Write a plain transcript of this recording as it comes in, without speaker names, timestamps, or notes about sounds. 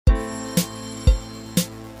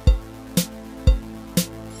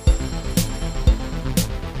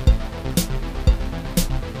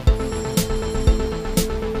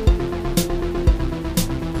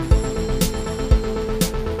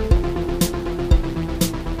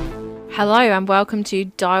Hello and welcome to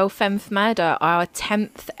Dial Femf Murder, our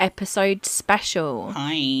 10th episode special.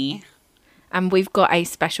 Hi. And we've got a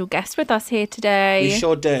special guest with us here today. We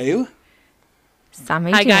sure do.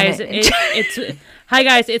 Sammy, Hi guys,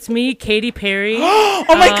 it's me, Katy Perry. Oh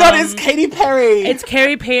my god, it's Katy Perry. It's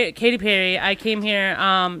Katy Perry. I came here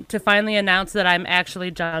to finally announce that I'm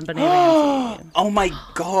actually JonBenét Ramsey. Oh my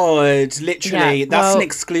god, literally. Yeah, That's an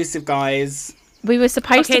exclusive, guys. We were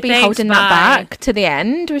supposed to be holding that back to the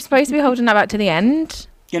end. We were supposed to be holding that back to the end.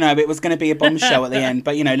 You know, it was going to be a bombshell at the end,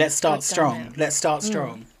 but you know, let's start strong. Let's start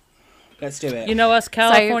strong. Let's do it. You know us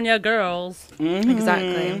California girls. Mm-hmm.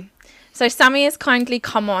 Exactly. So Sammy has kindly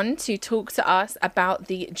come on to talk to us about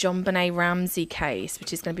the JonBenét Ramsey case,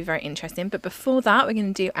 which is going to be very interesting. But before that, we're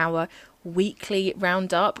going to do our weekly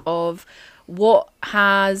roundup of what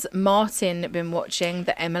has Martin been watching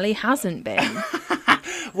that Emily hasn't been.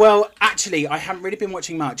 Well, actually, I haven't really been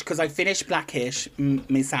watching much because I finished Blackish,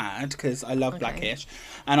 me sad, because I love Blackish,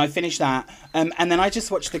 and I finished that, and then I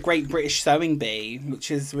just watched The Great British Sewing Bee, which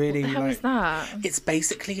is really What the hell is that? It's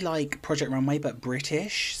basically like Project Runway but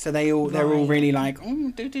British, so they're all really like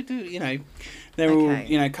you know, they're all,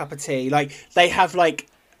 you know, cup of tea, like they have like,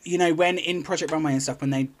 you know, when in Project Runway and stuff, when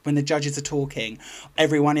the judges are talking,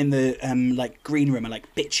 everyone in the like green room are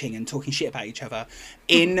like bitching and talking shit about each other.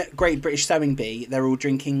 In Great British Sewing Bee, they're all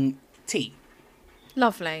drinking tea.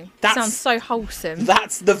 Lovely. Sounds so wholesome.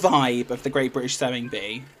 That's the vibe of the Great British Sewing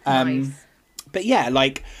Bee. Nice. But yeah,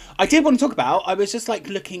 like I did want to talk about, I was just like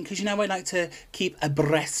looking, because you know I like to keep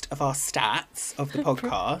abreast of our stats of the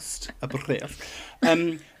podcast.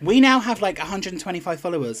 We now have like 125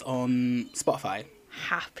 followers on Spotify.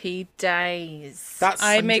 Happy days.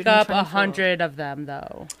 I make up 100 of them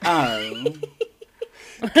though. Oh.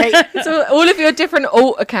 Okay. So all of your different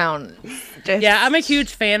alt accounts. Yeah, I'm a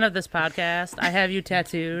huge fan of this podcast. I have you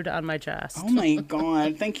tattooed on my chest. Oh my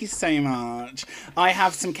god, thank you so much. I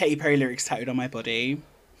have some Katy Perry lyrics tattooed on my body.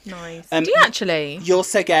 Nice. Do you actually? You're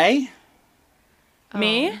so gay?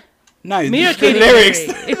 Me? No, Me or the Katy lyrics.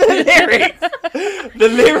 Perry? The lyrics. The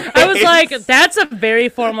lyrics. I was like, that's a very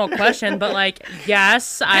formal question, but like,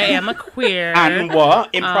 yes, I am a queer. And what?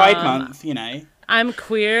 In Pride Month, you know. I'm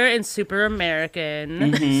queer and super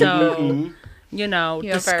American, so you know,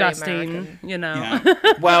 You're disgusting. You know.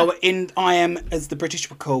 Yeah. Well, I am, as the British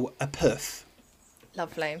would call, a puff.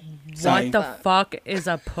 Lovely. So, What the fuck is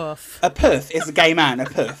a puff? a puff is a gay man. A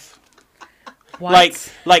puff.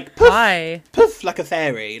 What? Like puff. Why? Puff like a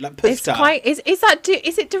fairy. Like puff It's stuff. quite. Is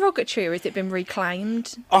it derogatory or has it been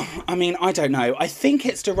reclaimed? Oh, I mean, I don't know. I think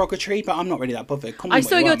it's derogatory, but I'm not really that bothered. Call me I what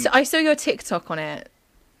saw you your want. I saw your TikTok on it.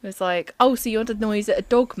 It was like, oh, so you're the noise that a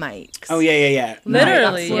dog makes. Oh yeah. No, Literally,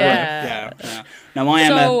 absolutely. yeah. Yeah. No, I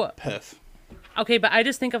am a puff. Okay, but I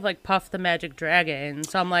just think of like Puff the Magic Dragon,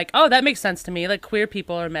 so I'm like, oh, that makes sense to me. Like queer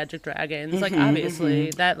people are magic dragons. Like obviously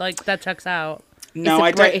that checks out. No,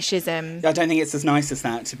 it's a Britishism. I don't think it's as nice as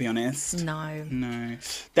that, to be honest. No.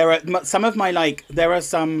 There are some of my there are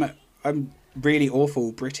some really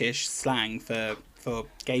awful British slang for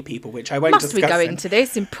gay people, which I won't Must discuss. we go into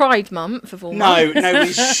this in Pride Month of all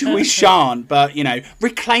months? No, we shan't. But you know,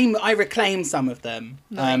 I reclaim some of them.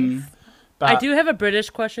 Nice. But I do have a British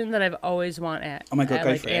question that I've always wanted. Oh my God,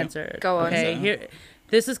 go for it. answered. Go on. Okay, here.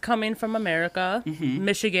 This is coming from America,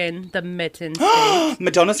 Michigan, the Mitten State.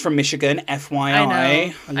 Madonna's from Michigan,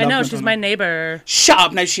 FYI. I know. She's my neighbor. Shut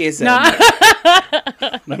up! No, she isn't. No.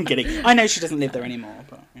 No, I'm kidding. I know she doesn't live there anymore,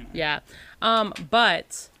 but you know. Yeah.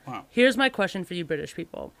 But Wow. here's my question for you British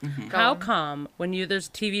people. How come when there's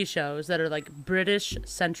TV shows that are like British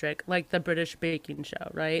centric, like the British Baking Show,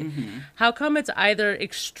 right? How come it's either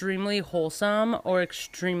extremely wholesome or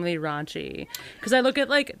extremely raunchy? Because I look at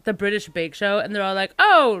like the British Bake Show and they're all like,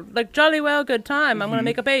 oh, like jolly well good time. I'm gonna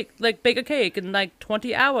bake a cake in like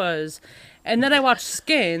 20 hours. And then I watch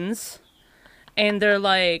Skins and they're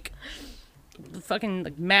like fucking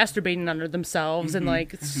like masturbating under themselves and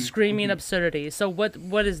like screaming absurdity. So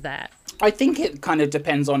what is that? I think it kind of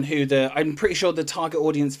depends on I'm pretty sure the target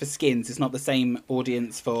audience for Skins is not the same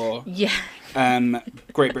audience for Yeah.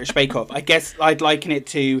 Great British Bake Off. I guess I'd liken it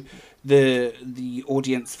to the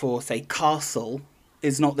audience for, say, Castle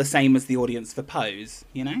is not the same as the audience for Pose,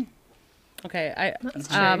 you know? Okay, That's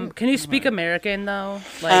true. can you speak American though?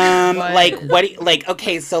 Like,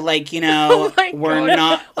 okay, so like, you know, Oh my we're God.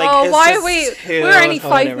 not like. Oh, it's why just are we? too We're only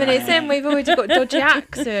 5 holiday minutes right in. We've already got dodgy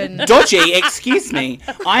accent. Dodgy, excuse me.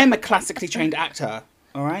 I am a classically trained actor.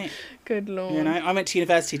 All right, Good lord. you know, I went to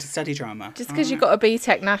university to study drama. Just because you've got a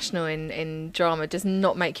BTEC National in drama does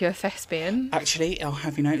not make you a thespian. Actually, I'll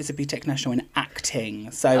have you know, it's a BTEC National in acting,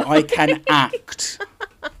 so I can act.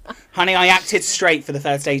 Honey, I acted straight for the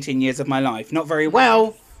first 18 years of my life. Not very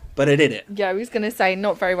well, but I did it. Yeah, I was going to say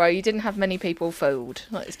not very well. You didn't have many people fooled.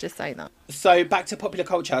 Let's just say that. So back to popular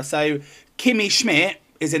culture. So Kimmy Schmidt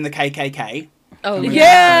is in the KKK. Oh,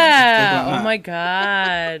 Yeah. Oh my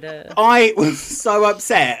God. I was so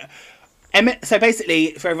upset. So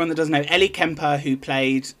basically, for everyone that doesn't know, Ellie Kemper, who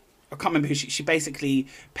played, I can't remember who she basically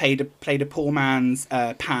played a poor man's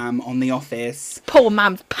Pam on The Office. Poor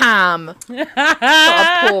man's Pam. Not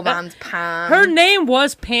a poor man's Pam. Her name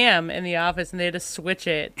was Pam in The Office, and they had to switch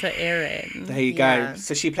it to Erin. There you go.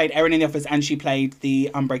 So she played Erin in The Office, and she played the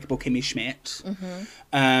unbreakable Kimmy Schmidt.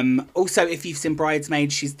 Also, if you've seen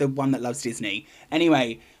Bridesmaids, she's the one that loves Disney.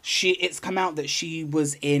 Anyway, it's come out that she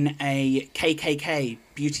was in a KKK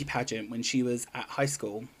beauty pageant when she was at high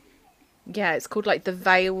school. Yeah, it's called like the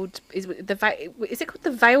Veiled. Is it called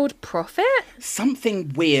the Veiled Prophet?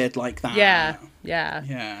 Something weird like that.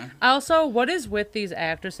 Yeah. Also, what is with these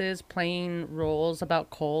actresses playing roles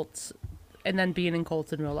about cults and then being in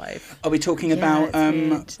cults in real life? Are we talking about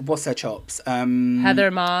what's her chops?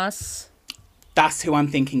 Heather Moss. That's who I'm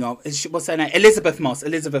thinking of. What's her name? Elizabeth Moss.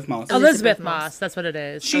 Elizabeth Moss. That's what it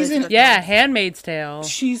is. She's in. Yeah, Handmaid's Tale.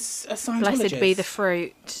 She's a Scientologist. Blessed be the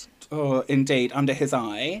fruit. Oh, indeed, under his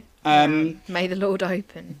eye. May the Lord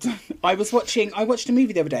open. I watched a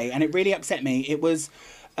movie the other day, and it really upset me. It was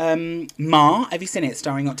Ma. Have you seen it?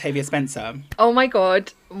 Starring Octavia Spencer. Oh my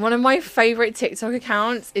God. One of my favourite TikTok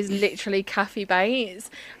accounts is literally Kathy Bates,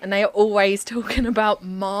 and they are always talking about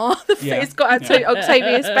Ma. It's got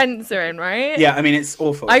Octavia Spencer in, right? Yeah, I mean, it's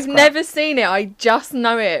awful. I've never seen it. I just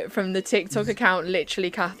know it from the TikTok account, literally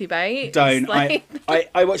Kathy Bates. Don't. Like...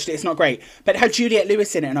 I watched it. It's not great. But it had Juliette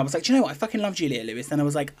Lewis in it, and I was like, do you know what? I fucking love Juliette Lewis. Then I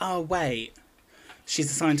was like, oh, wait. She's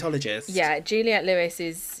a Scientologist. Yeah, Juliette Lewis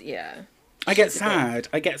is, I get sad.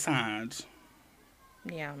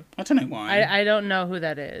 Yeah. I don't know why. I don't know who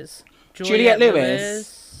that is. Juliette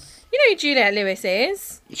Lewis. You know who Juliette Lewis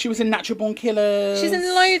is? She was in Natural Born Killers. She's in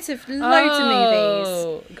loads of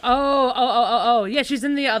movies. Oh. Yeah, she's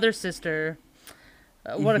in The Other Sister.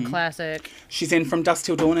 What a classic. She's in From Dusk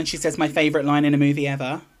Till Dawn, and she says my favourite line in a movie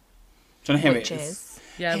ever. Do you want to hear Which it? is?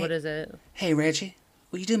 Yeah, what is it? Hey, Reggie.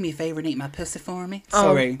 Will you do me a favour and eat my pussy for me?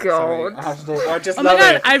 Oh, God. I just Oh love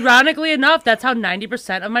my God, it. ironically enough, that's how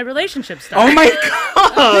 90% of my relationships start. Oh my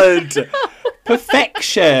God!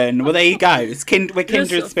 Perfection. Well, there you go. We're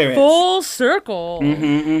kindred spirits. Full circle.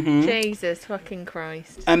 Jesus fucking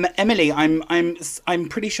Christ. Emily, I'm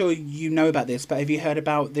pretty sure you know about this, but have you heard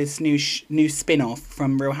about this new spin-off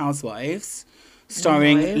from Real Housewives,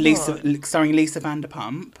 starring Lisa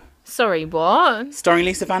Vanderpump? Sorry, what? Starring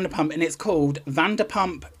Lisa Vanderpump, and it's called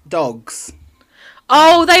Vanderpump Dogs.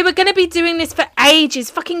 Oh, they were going to be doing this for ages.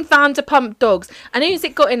 Fucking Vanderpump Dogs. And who's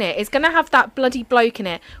it got in it? It's going to have that bloody bloke in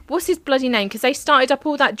it. What's his bloody name? Because they started up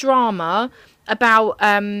all that drama about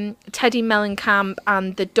Teddy Mellencamp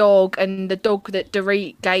and the dog that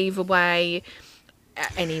Dorit gave away.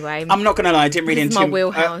 Anyway, I'm not gonna lie, I didn't read into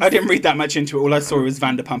it. I didn't read that much into it. All I saw was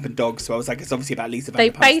Vanderpump and dogs, so I was like, it's obviously about Lisa Vanderpump.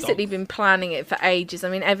 They've basically been planning it for ages. I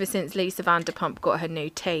mean, ever since Lisa Vanderpump got her new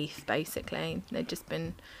teeth, basically, they've just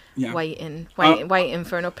been waiting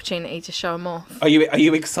for an opportunity to show them off. Are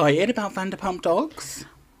you excited about Vanderpump Dogs?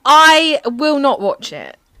 I will not watch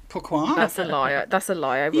it. Pourquoi? That's a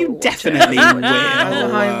lie. I will. You definitely will.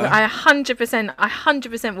 I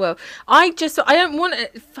 100% will. I don't want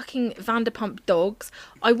a fucking Vanderpump Dogs.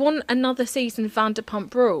 I want another season of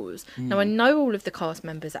Vanderpump Rules. Now, I know all of the cast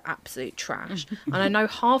members are absolute trash, and I know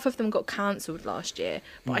half of them got cancelled last year,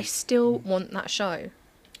 but I still want that show.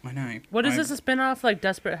 I know. What is this, a spin-off, like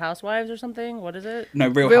Desperate Housewives or something? What is it? No,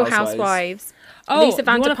 Real Housewives. Oh, Lisa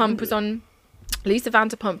Vanderpump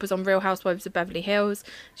was on Real Housewives of Beverly Hills.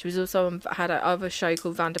 She was also had an other show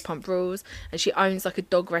called Vanderpump Rules, and she owns like a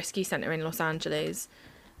dog rescue centre in Los Angeles.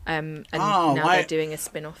 And now they're doing a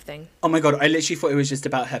spin-off thing. Oh my God, I literally thought it was just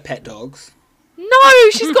about her pet dogs. No,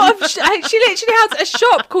 she's got she literally has a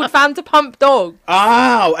shop called Vanderpump Dog.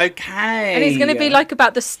 Oh, okay. And it's going to be like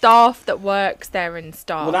about the staff that works there and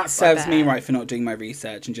stuff. Well, that serves me right for not doing my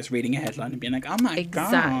research and just reading a headline and being like, oh my God.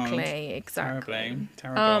 Exactly.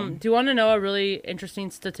 Terrible. Do you want to know a really interesting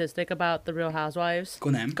statistic about the Real Housewives?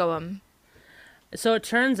 Go on. So it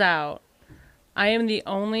turns out I am the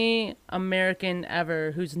only American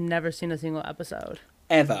ever who's never seen a single episode.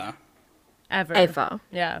 Ever.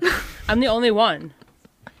 Yeah. I'm the only one.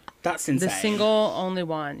 That's insane. The single only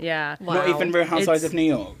one, yeah. Wow. Not even Real Housewives of New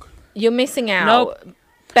York? You're missing out. Nope.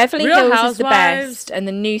 Beverly Hills is the best, and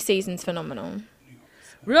the new season's phenomenal.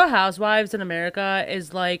 Real Housewives in America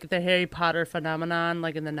is like the Harry Potter phenomenon,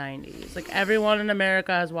 like in the 90s. Like, everyone in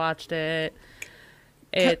America has watched it.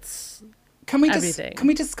 It's... everything. Can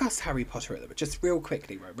we discuss Harry Potter just real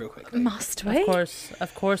quickly, right? Real quickly. Must we?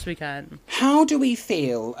 Of course we can. How do we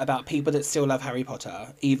feel about people that still love Harry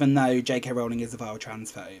Potter, even though J.K. Rowling is a vile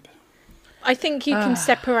transphobe? I think you can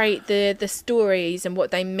separate the stories and what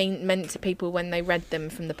they meant to people when they read them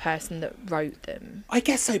from the person that wrote them. I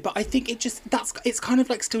guess so, but I think it's kind of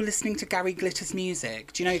like still listening to Gary Glitter's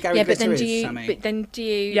music. Do you know who Gary Glitter is, Sammy? But then do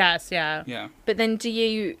you... Yes, yeah. Yeah. But then do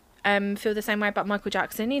you feel the same way about Michael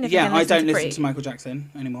Jackson? I don't listen to Michael Jackson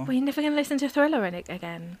anymore. Well, you're never going to listen to Thriller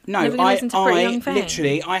again. No, never listen to Pretty Young Thing.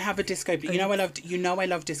 Literally, I have a disco... I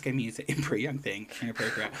love disco music. In Pretty Young Thing,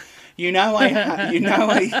 inappropriate. I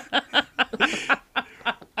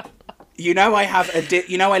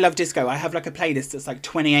love disco. I have like a playlist that's like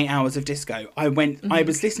 28 hours of disco. I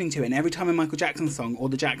was listening to it, and every time a Michael Jackson song or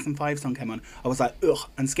the Jackson 5 song came on, I was like, ugh,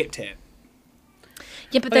 and skipped it.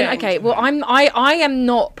 Yeah, but then, okay, well, I am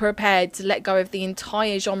not prepared to let go of the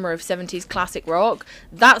entire genre of 70s classic rock.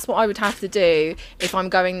 That's what I would have to do if I'm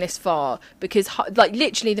going this far. Because, like,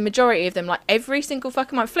 literally the majority of them, like, every single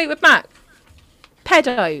fucking month, Fleetwood Mac,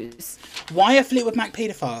 pedos. Why are Fleetwood Mac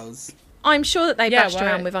paedophiles? I'm sure that they bashed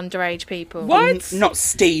around with underage people. What? Not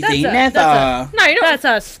Stevie, never. That's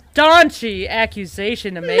a staunchy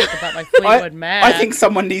accusation to make about my Fleetwood Mac. I think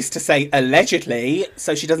someone needs to say allegedly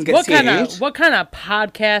so she doesn't get sued. What kind of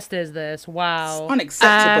podcast is this? Wow. It's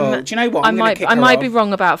unacceptable. Do you know what? I might be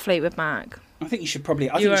wrong about Fleetwood Mac. I think you should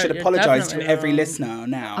apologise to every listener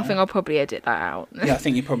now. I think I'll probably edit that out. Yeah, I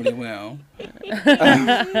think you probably will.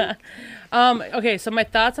 Okay, so my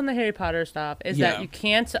thoughts on the Harry Potter stuff is that you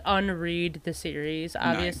can't unread the series,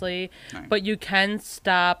 obviously, but you can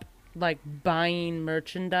stop like buying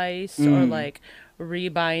merchandise or like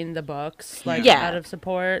rebuying the books out of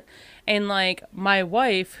support. And like my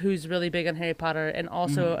wife, who's really big on Harry Potter and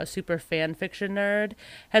also a super fan fiction nerd,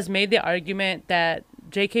 has made the argument that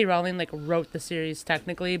J.K. Rowling like wrote the series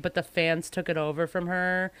technically, but the fans took it over from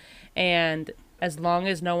her, and as long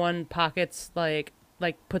as no one pockets like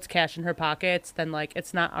puts cash in her pockets, then like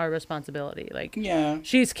it's not our responsibility. Like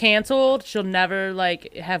she's canceled, she'll never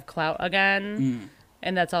like have clout again,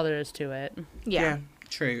 and that's all there is to it. Yeah,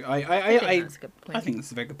 true. I think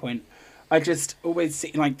that's a very good point. I just always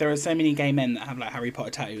see like there are so many gay men that have like Harry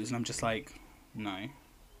Potter tattoos, and I'm just like, no.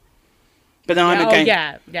 But then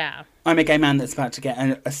I'm a gay man that's about to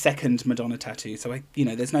get a second Madonna tattoo, so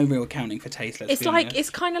there's no real accounting for taste. It's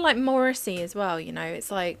kind of like Morrissey as well. It's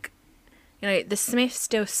like, the Smiths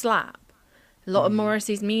still slap. A lot of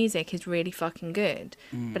Morrissey's music is really fucking good,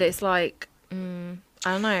 but it's like, I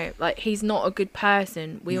don't know, like he's not a good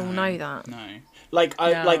person. We all know that. No,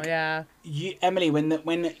 you, Emily,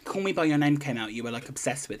 when Call Me by Your Name came out, you were like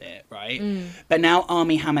obsessed with it, right? But now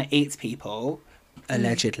Armie Hammer eats people.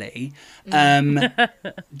 Allegedly. Do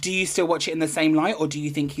you still watch it in the same light, or do you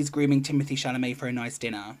think he's grooming Timothée Chalamet for a nice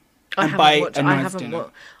dinner? I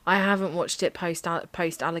haven't watched it post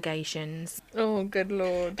allegations. Oh, good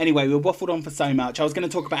lord. Anyway, we waffled on for so much. I was going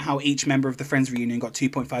to talk about how each member of the Friends reunion got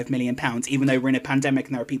 £2.5 million, even though we're in a pandemic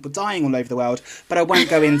and there are people dying all over the world, but I won't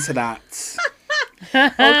go into that.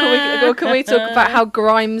 Can we talk about how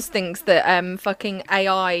Grimes thinks that fucking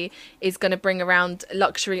AI is going to bring around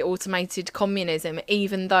luxury automated communism,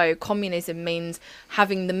 even though communism means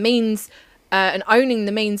having the means and owning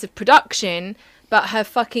the means of production, but her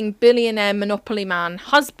fucking billionaire monopoly man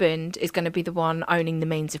husband is going to be the one owning the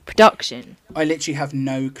means of production. I literally have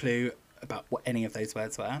no clue about what any of those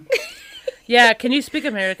words were. Yeah, can you speak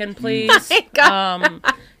American, please?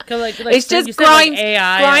 It's just Grimes.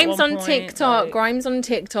 Grimes on TikTok. Grimes on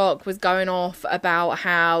TikTok was going off about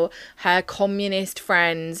how her communist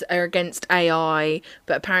friends are against AI,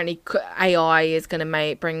 but apparently AI is going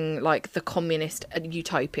to bring like the communist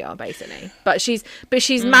utopia, basically. But she's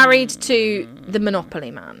married to the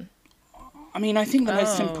monopoly man. I mean, I think the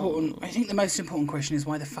most important question is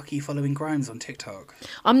why the fuck are you following Grimes on TikTok?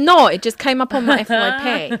 I'm not. It just came up on my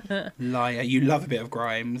FYP. Liar, you love a bit of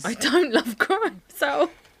Grimes. I don't love Grimes, so.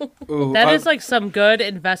 Ooh, that is like some good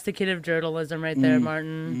investigative journalism right there,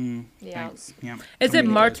 Martin. Yeah. Thanks. Yeah. Is it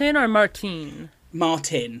Martin or Martine?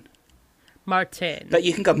 Martin. But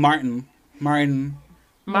you can go Martin. Martin.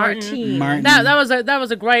 That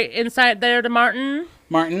was a great insight there to Martin.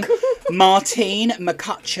 Martine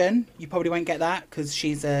McCutcheon. You probably won't get that because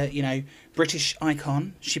she's a, British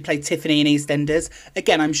icon. She played Tiffany in EastEnders.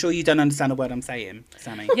 Again, I'm sure you don't understand a word I'm saying,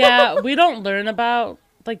 Sammy. Yeah, we don't learn about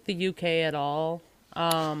like the UK at all.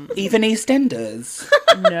 Even EastEnders.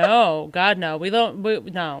 No, God, no.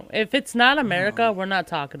 No. If it's not America, we're not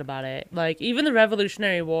talking about it. Like, even the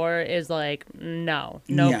Revolutionary War is like, no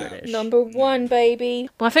British. Number one, baby.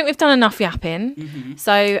 Well, I think we've done enough yapping. Mm-hmm.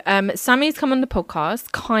 So, Sammy's come on the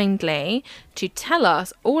podcast kindly to tell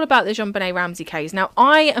us all about the JonBenét Ramsey case. Now,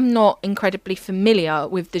 I am not incredibly familiar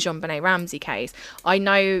with the JonBenét Ramsey case. I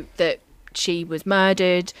know that she was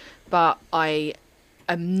murdered, but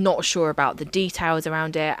I'm not sure about the details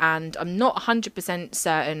around it, and I'm not 100%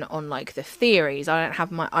 certain on like the theories. I don't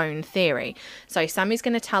have my own theory. So Sammy's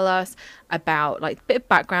going to tell us about like a bit of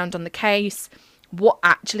background on the case, what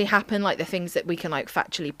actually happened, like the things that we can like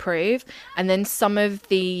factually prove, and then some of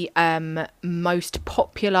the most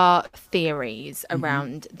popular theories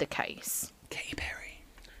around the case. Katy Perry.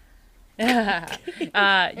 Yep,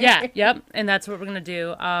 and that's what we're gonna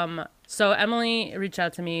do. So Emily reached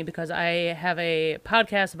out to me because I have a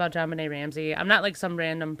podcast about JonBenét Ramsey. I'm not like some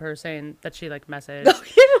random person that she like messaged.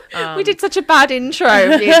 We did such a bad intro.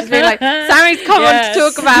 Just being like, Sammy's come on to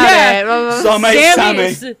talk about it.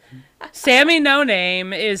 Sammy. Sammy No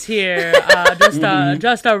Name is here.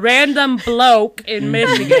 Just a random bloke in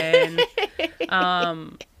Michigan.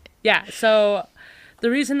 So the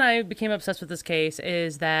reason I became obsessed with this case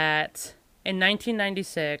is that in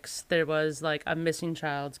 1996, there was like a missing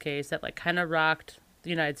child's case that like kind of rocked the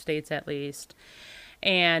United States at least.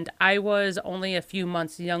 And I was only a few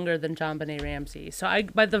months younger than JonBenét Ramsey. So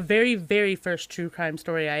by the very, very first true crime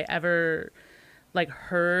story I ever like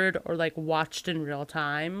heard or like watched in real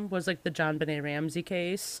time was like the JonBenét Ramsey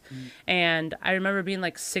case. And I remember being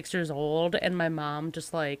like 6 years old and my mom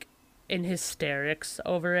just like in hysterics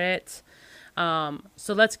over it.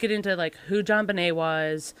 So let's get into like who JonBenét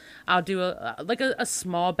was. I'll do a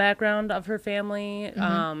small background of her family.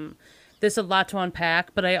 There's a lot to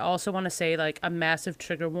unpack, but I also want to say like a massive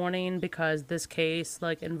trigger warning because this case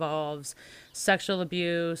like involves sexual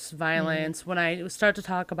abuse, violence. When I start to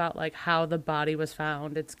talk about like how the body was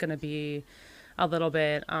found, it's going to be a little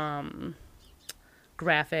bit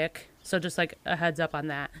graphic. So just like a heads up on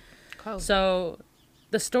that. Cool. So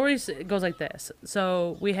the story goes like this.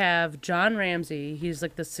 So we have John Ramsey. He's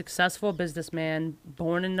like the successful businessman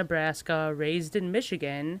born in Nebraska, raised in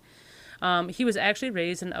Michigan. He was actually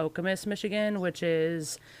raised in Okemos, Michigan, which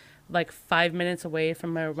is like 5 minutes away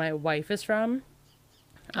from where my wife is from.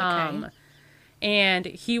 Okay. And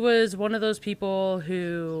he was one of those people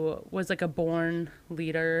who was like a born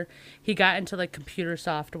leader. He got into like computer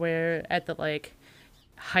software at the like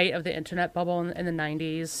height of the internet bubble in the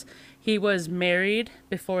 90s. He was married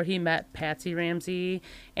before he met Patsy Ramsey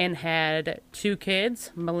and had 2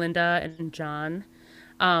 kids, Melinda and John.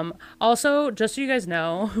 Also, just so you guys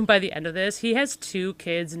know, by the end of this, he has 2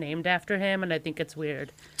 kids named after him, and I think it's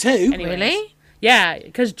weird. 2? Anyways, Really? Yeah,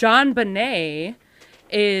 because JonBenét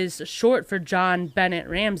is short for JonBenét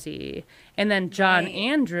Ramsey, and then John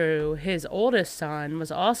Andrew, his oldest son,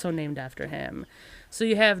 was also named after him. So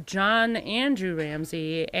you have John Andrew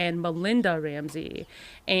Ramsey and Melinda Ramsey,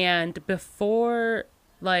 and before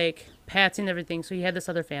like Patsy and everything, so he had this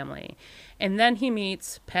other family. And then he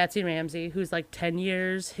meets Patsy Ramsey, who's like 10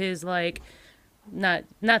 years his like not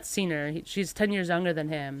senior. She's 10 years younger than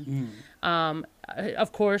him.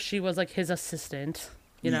 Of course, she was like his assistant,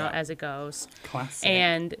 you know, as it goes. Classic.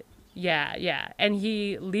 And and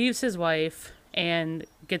he leaves his wife and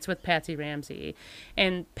gets with Patsy Ramsey.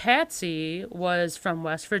 And Patsy was from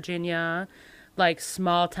West Virginia, like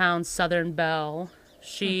small town Southern belle.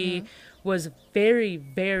 She was very,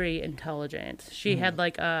 very intelligent. She had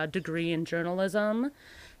like a degree in journalism.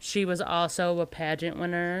 She was also a pageant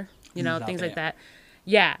winner, you know, things like that.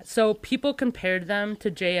 Yeah, so people compared them to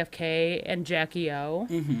JFK and Jackie O,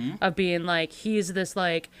 of being like, he's this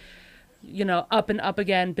like, you know, up and up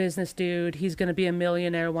again business dude. He's going to be a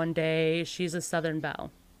millionaire one day. She's a Southern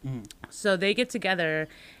belle. So they get together,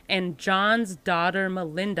 and John's daughter,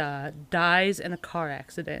 Melinda, dies in a car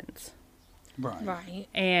accident. Right.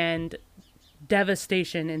 And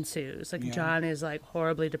devastation ensues. Like, John is, like,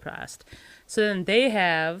 horribly depressed. So then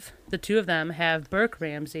the 2 of them have Burke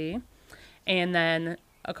Ramsey, and then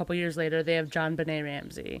a couple years later, they have JonBenét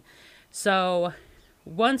Ramsey. So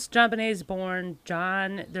once JonBenét is born,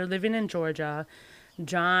 they're living in Georgia.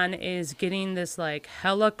 John is getting this like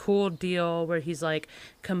hella cool deal where he's like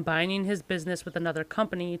combining his business with another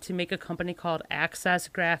company to make a company called Access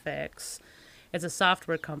Graphics. It's a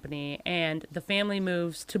software company, and the family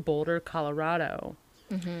moves to Boulder, Colorado.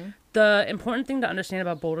 The important thing to understand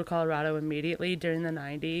about Boulder, Colorado immediately during the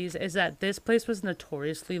 90s is that this place was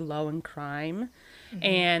notoriously low in crime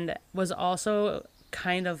and was also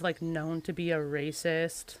kind of like known to be a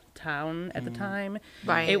racist town at the time.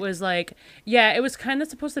 Right. It was like, yeah, it was kind of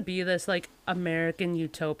supposed to be this like American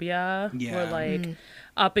utopia where like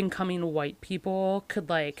up and coming white people could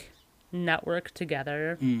like network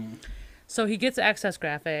together. So he gets Access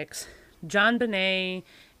Graphics. JonBenét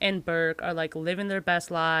and Burke are like living their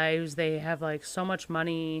best lives. They have like so much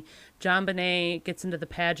money. JonBenét gets into the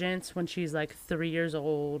pageants when she's like 3 years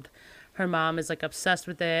old. Her mom is like obsessed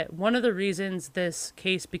with it. One of the reasons this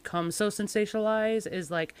case becomes so sensationalized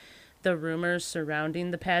is like the rumors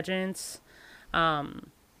surrounding the pageants. So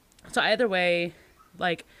either way,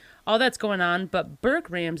 like all that's going on, but Burke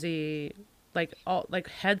Ramsey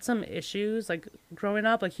had some issues like growing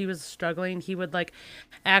up. Like he was struggling. He would like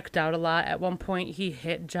act out a lot. At one point he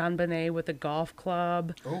hit JonBenét with a golf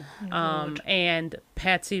club. And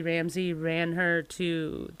Patsy Ramsey ran her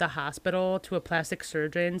to the hospital to a plastic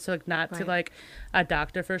surgeon. So like not to like a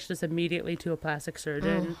doctor first, just immediately to a plastic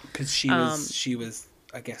surgeon. Because she was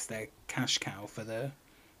I guess their cash cow for the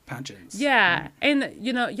pageants. Yeah. And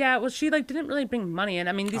well, she like didn't really bring money in.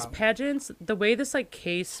 I mean, these pageants, the way this like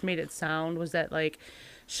case made it sound was that like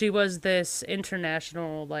she was this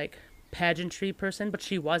international like pageantry person, but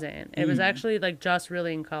she wasn't. It was actually like just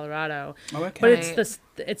really in Colorado. Oh, okay. But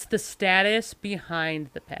it's the status behind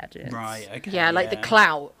the pageants. Right, okay. Yeah, like the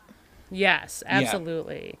clout. Yes,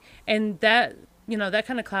 absolutely. And that that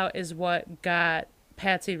kind of clout is what got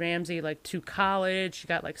Patsy Ramsey like to college. She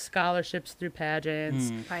got like scholarships through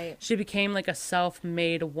pageants. Right. She became like a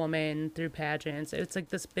self-made woman through pageants. It's like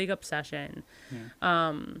this big obsession.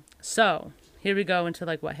 So here we go into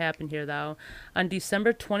like what happened here though. On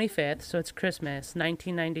December 25th, so it's Christmas,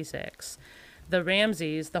 1996, the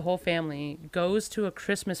Ramseys, the whole family, goes to a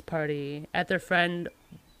Christmas party at their friend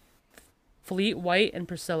Fleet White and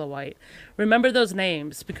Priscilla White. Remember those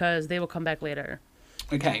names because they will come back later.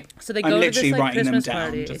 Okay. So they go to this like Christmas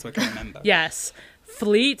party. Just so I can remember. Yes.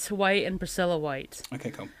 Fleet White and Priscilla White.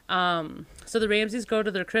 Okay, cool. So the Ramseys go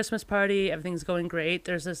to their Christmas party. Everything's going great.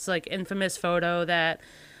 There's this like infamous photo that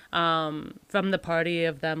from the party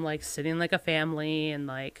of them like sitting like a family and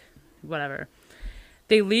like whatever.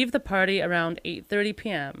 They leave the party around 8:30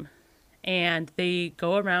 p.m. and they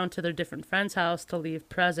go around to their different friends' house to leave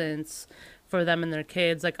presents for them and their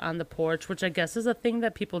kids, like on the porch, which I guess is a thing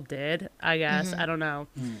that people did, I guess. I don't know.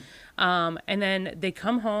 And then they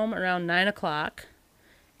come home around 9 o'clock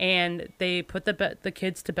and they put the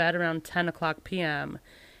kids to bed around 10 o'clock p.m.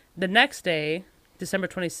 The next day, December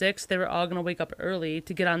 26th, they were all going to wake up early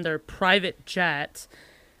to get on their private jet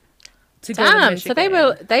to go to Michigan. So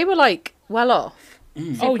they were like well off.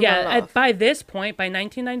 Oh yeah, by this point, by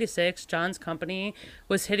 1996, John's company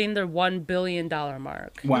was hitting their $1 billion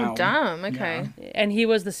mark. Wow. Oh, damn, okay. Yeah. And he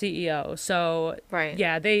was the CEO. So,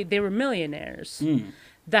 yeah, they were millionaires.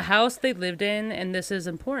 The house they lived in, and this is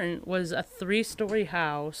important, was a 3-story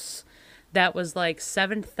house that was like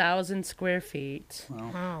 7,000 square feet.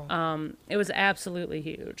 Wow. It was absolutely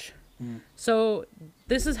huge. So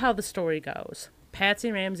this is how the story goes.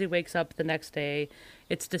 Patsy Ramsey wakes up the next day.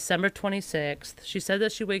 It's December 26th. She said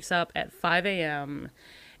that she wakes up at 5 a.m.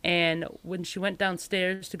 And when she went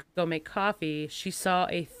downstairs to go make coffee, she saw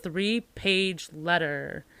a 3-page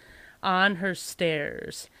letter on her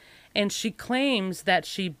stairs. And she claims that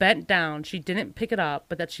she bent down. She didn't pick it up,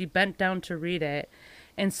 but that she bent down to read it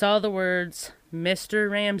and saw the words,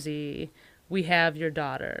 "Mr. Ramsey, we have your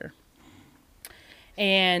daughter."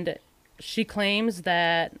 And she claims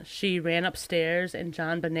that she ran upstairs and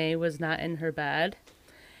JonBenét was not in her bed,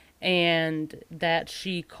 and that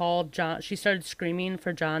she called John. She started screaming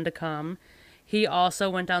for John to come. He also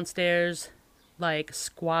went downstairs, like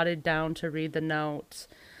squatted down to read the note,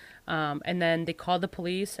 and then they called the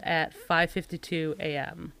police at 5:52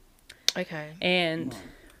 a.m. Okay. And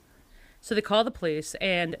so they call the police,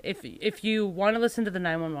 and if you want to listen to the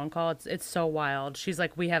 911 call, it's so wild. She's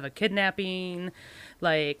like, "We have a kidnapping,"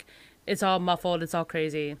 like. It's all muffled. It's all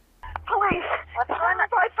crazy. Police. What's going on?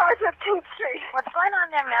 5515th Street. What's going on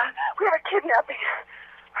there, ma'am? We have a kidnapping.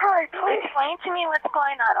 Hurry, please. Explain to me what's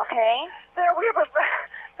going on, okay?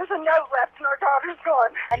 There's a note left and our daughter's gone.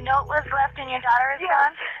 A note was left and your daughter is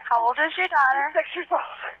gone? How old is your daughter? 6 years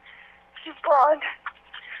old. She's blonde.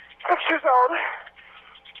 6 years old.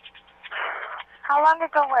 How long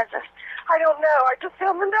ago was this? I don't know. I just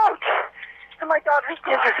found the note. And my daughter's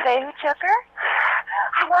gone. Does it say who took her?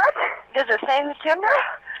 What? Does it say who took her?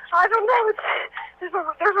 I don't know. There's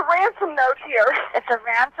a ransom note here. It's a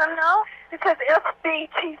ransom note? It says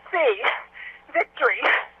FBTC. Victory.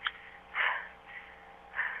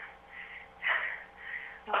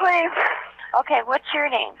 Please. Okay, what's your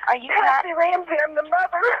name? Are you Patsy Ramsey? I'm the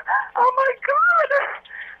mother. Oh my God.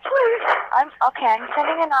 Please. I'm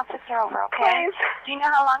sending an officer over, okay? Please. Do you know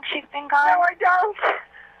how long she's been gone? No, I don't.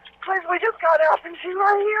 Please, we just got out and she's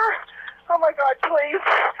right here. Oh my God, please.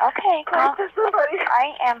 Okay, please, there's somebody.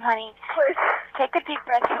 I am, honey. Please. Take a deep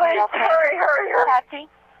breath. Please, okay? Hurry.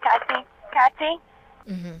 Patsy.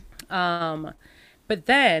 Mm-hmm. But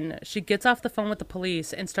then she gets off the phone with the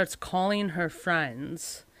police and starts calling her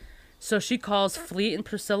friends. So she calls Fleet and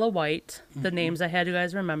Priscilla White, the names I had you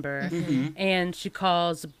guys remember, and she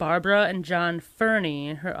calls Barbara and John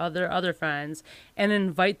Fernie, her other friends, and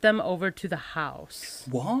invite them over to the house.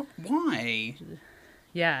 What? Why?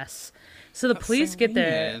 Yes. So the police get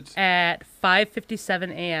there at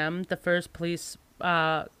 5:57 a.m. The first police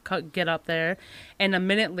get up there, and a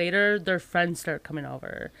minute later, their friends start coming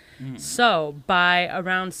over. So by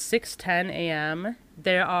around 6:10 a.m.,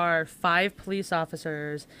 there are 5 police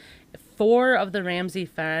officers, 4 of the Ramsey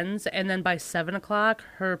friends, and then by 7 o'clock,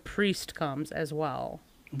 her priest comes as well.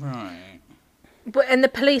 Right. And the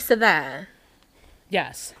police are there?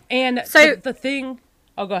 Yes. And so the thing...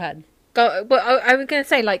 Oh, go ahead. Well, I was going to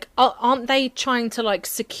say, like, aren't they trying to, like,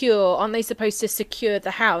 aren't they supposed to secure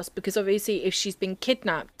the house? Because obviously if she's been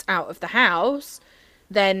kidnapped out of the house,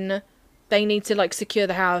 then they need to, like, secure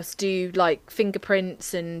the house, do, like,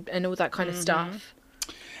 fingerprints and all that kind of stuff.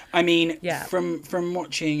 I mean, from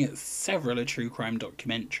watching several a true crime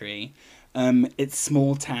documentary, it's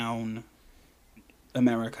small town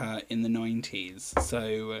America in the 90s,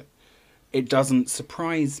 so it doesn't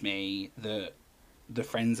surprise me that the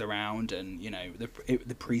friends around and, you know,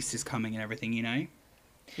 the priest is coming and everything, you know.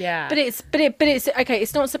 Yeah. But it's okay,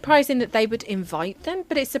 it's not surprising that they would invite them,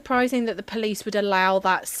 but it's surprising that the police would allow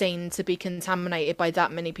that scene to be contaminated by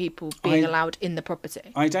that many people being allowed in the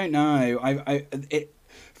property. I don't know.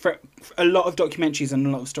 For a lot of documentaries and a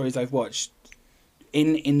lot of stories I've watched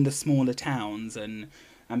in the smaller towns and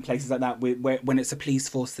places like that, where when it's a police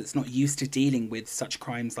force that's not used to dealing with such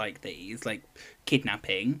crimes like these, like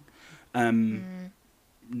kidnapping,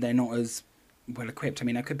 they're not as well equipped. I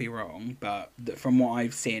mean, I could be wrong, but from what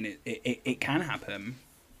I've seen, it can happen.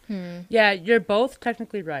 Yeah, you're both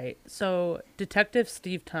technically right. So Detective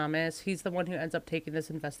Steve Thomas, he's the one who ends up taking this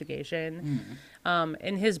investigation.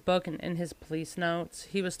 In his book and in his police notes,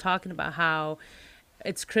 he was talking about how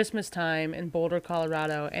it's Christmas time in Boulder,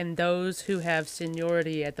 Colorado, and those who have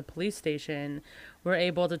seniority at the police station were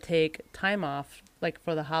able to take time off, like,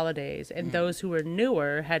 for the holidays, and those who were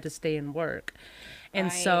newer had to stay and work.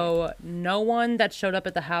 And so no one that showed up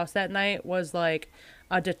at the house that night was, like,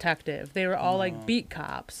 a detective. They were all, like, beat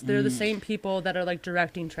cops. They're the same people that are, like,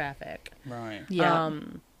 directing traffic. Right. Yeah.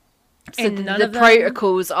 So and the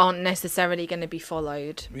protocols aren't necessarily going to be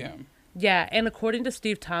followed. Yeah. Yeah, and according to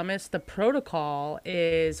Steve Thomas, the protocol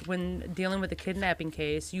is when dealing with a kidnapping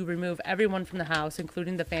case, you remove everyone from the house,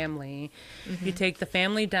 including the family. You take the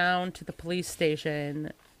family down to the police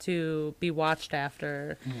station to be watched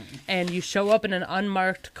after, and you show up in an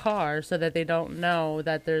unmarked car so that they don't know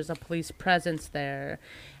that there's a police presence there,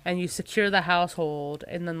 and you secure the household,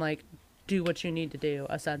 and then, like, do what you need to do,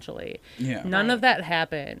 essentially. Yeah. None of that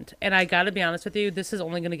happened, and I gotta be honest with you, this is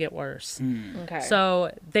only gonna get worse. Okay.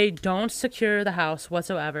 So they don't secure the house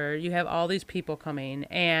whatsoever. You have all these people coming,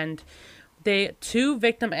 and 2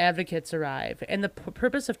 victim advocates arrive, and the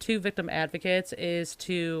purpose of 2 victim advocates is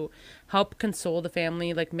to help console the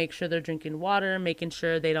family, like make sure they're drinking water, making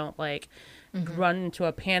sure they don't, like, run into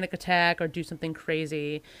a panic attack or do something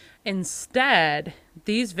crazy. Instead,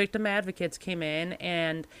 these victim advocates came in,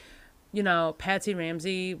 and, you know, Patsy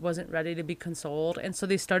Ramsey wasn't ready to be consoled, and so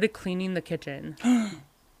they started cleaning the kitchen.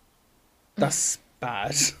 That's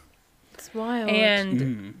bad. It's wild.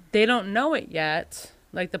 And they don't know it yet,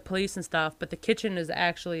 like the police and stuff, but the kitchen is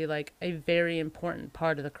actually, like, a very important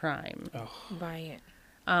part of the crime. Right.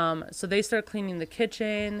 So they start cleaning the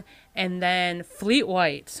kitchen, and then Fleet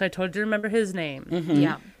White, so I told you to remember his name.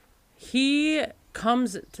 Yeah. He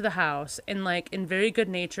comes to the house and, like, in very good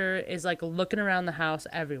nature is, like, looking around the house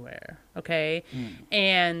everywhere, okay?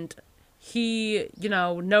 And he, you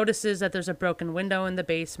know, notices that there's a broken window in the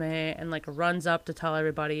basement and, like, runs up to tell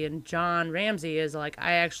everybody, and John Ramsey is like,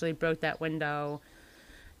 I actually broke that window,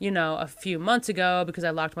 you know, a few months ago because I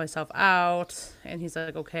locked myself out. And he's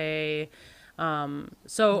like, okay.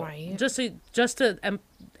 So just to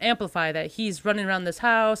amplify that, he's running around this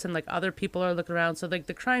house and, like, other people are looking around. So, like,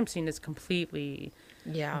 the crime scene is completely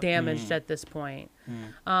damaged at this point.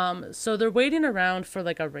 So they're waiting around for,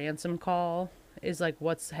 like, a ransom call is, like,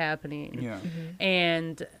 what's happening. Yeah.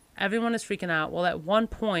 And everyone is freaking out. Well, at one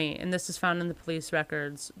point, and this is found in the police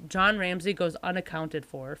records, John Ramsey goes unaccounted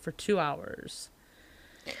for 2 hours.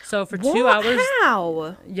 So for 2 hours,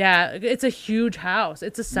 How? yeah, it's a huge house.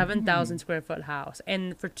 It's a 7,000 square foot house,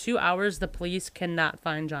 and for 2 hours, the police cannot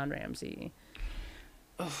find John Ramsey.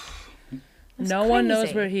 No one knows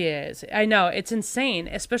crazy. where he is. I know, it's insane,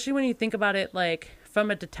 especially when you think about it, like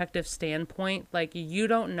from a detective standpoint. Like, you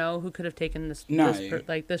don't know who could have taken this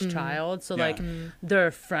child. So like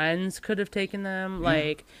their friends could have taken them.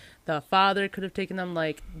 Like the father could have taken them.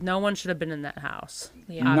 Like, no one should have been in that house.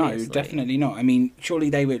 Yeah. No, definitely not. I mean,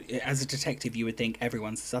 surely they would, as a detective, you would think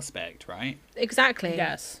everyone's a suspect, right? Exactly.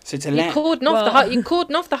 Yes. So to You cordon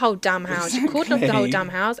off the whole damn house. You cordon off the whole Exactly. damn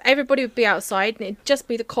house. Everybody would be outside, and it'd just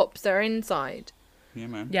be the cops that are inside. Yeah,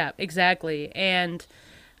 man. Yeah, exactly. And,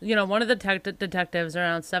 you know, one of the detectives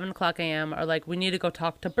around 7 o'clock a.m. are like, we need to go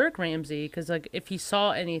talk to Burke Ramsey, because, like, if he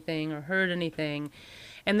saw anything or heard anything.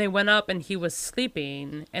 And they went up and he was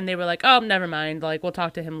sleeping, and they were like, oh, never mind. Like, we'll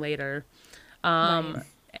talk to him later.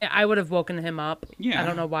 I would have woken him up. Yeah. I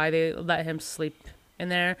don't know why they let him sleep in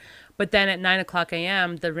there. But then at 9 o'clock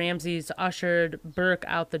a.m., the Ramseys ushered Burke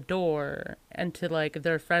out the door into, like,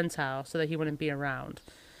 their friend's house so that he wouldn't be around.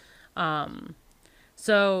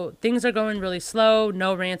 So things are going really slow.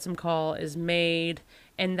 No ransom call is made.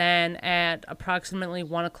 And then at approximately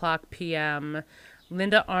 1 o'clock p.m.,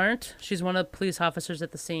 Linda Arndt, she's one of the police officers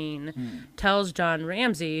at the scene, tells John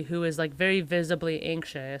Ramsey, who is, like, very visibly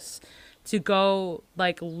anxious, to go,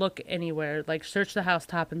 like, look anywhere, like, search the house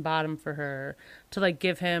top and bottom for her, to, like,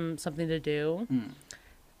 give him something to do.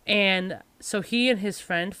 And so he and his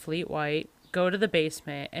friend Fleet White go to the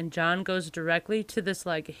basement, and John goes directly to this,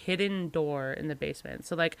 like, hidden door in the basement.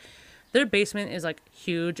 So, like, their basement is, like,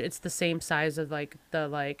 huge. It's the same size of, like, the,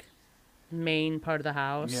 like, main part of the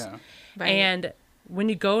house. Yeah. Right. And when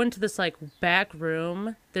you go into this, like, back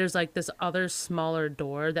room, there's, like, this other smaller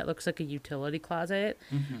door that looks like a utility closet,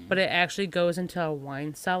 but it actually goes into a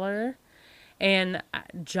wine cellar. And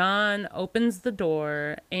John opens the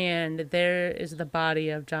door, and there is the body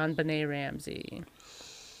of JonBenét Ramsey.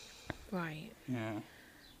 Right. Yeah.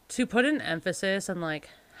 To put an emphasis on, like,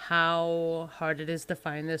 how hard it is to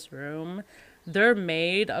find this room, their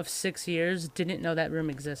maid of 6 years didn't know that room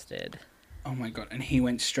existed. Oh my god! And he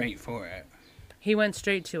went straight for it. He went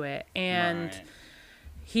straight to it, and Right.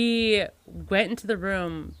 he went into the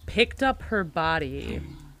room, picked up her body,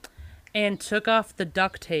 and took off the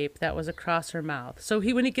duct tape that was across her mouth. So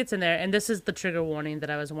when he gets in there, and this is the trigger warning that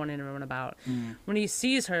I was warning everyone about. When he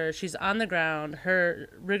sees her, she's on the ground, her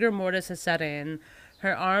rigor mortis has set in,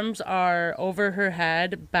 her arms are over her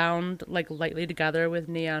head, bound, like, lightly together with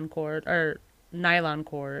nylon cord.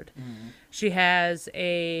 She has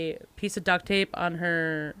a piece of duct tape on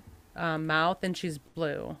her mouth, and she's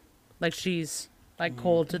blue, like she's, like,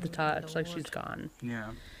 cold to the touch, like she's gone.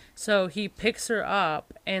 Yeah. So he picks her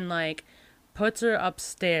up and, like, puts her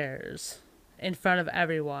upstairs in front of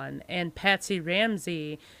everyone, and Patsy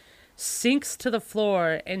Ramsey sinks to the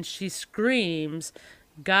floor and she screams,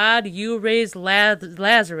 God, you raised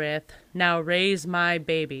Lazarus, now raise my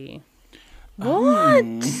baby. What?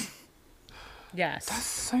 Yes. That's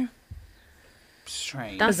so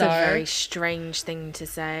strange. That's Bizarre. a very strange thing to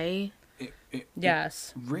say. It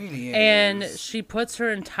Yes. really is. And she puts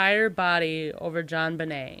her entire body over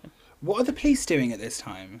JonBenét. What are the police doing at this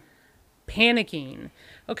time? Panicking.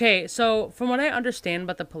 Okay, so from what I understand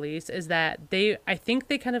about the police is that I think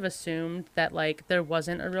they kind of assumed that, like, there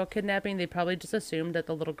wasn't a real kidnapping. They probably just assumed that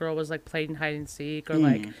the little girl was, like, playing hide and seek or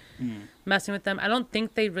like messing with them. I don't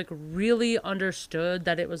think they, like, really understood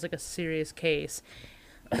that it was, like, a serious case.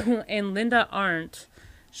 And Linda Arndt,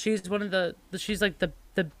 she's one of she's like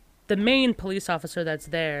the main police officer that's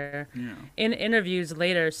there. Yeah. In interviews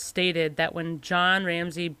later stated that when John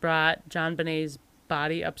Ramsey brought JonBenét's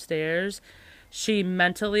body upstairs, she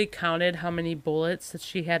mentally counted how many bullets that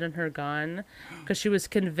she had in her gun, because she was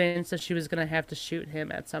convinced that she was going to have to shoot him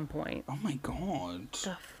at some point. Oh my god.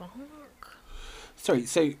 The fuck? Sorry,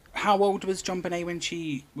 so how old was JonBenét when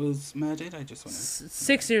she was murdered? I just want to...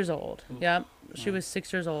 6 years old. Yep. She was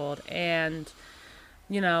 6 years old. And,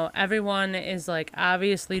 you know, everyone is, like,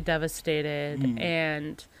 obviously devastated.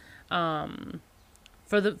 And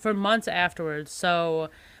for months afterwards. So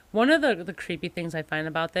one of the creepy things I find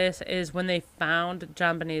about this is when they found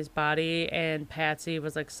JonBenét's body and Patsy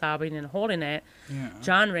was, like, sobbing and holding it,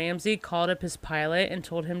 John Ramsey called up his pilot and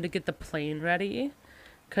told him to get the plane ready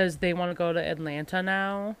because they want to go to Atlanta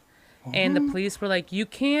now. And the police were like, you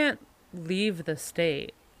can't leave the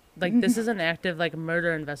state. Like, this is an active, like,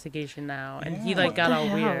 murder investigation now. And he, like, got all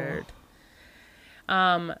weird.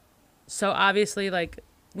 So obviously, like,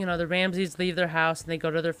 you know, the Ramseys leave their house and they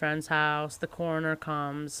go to their friend's house. The coroner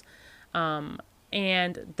comes.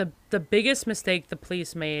 And the biggest mistake the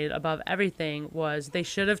police made above everything was they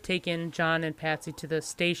should have taken John and Patsy to the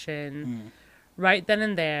station right then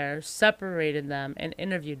and there, separated them, and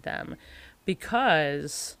interviewed them.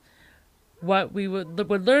 Because what we would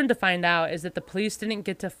learn to find out is that the police didn't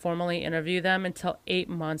get to formally interview them until 8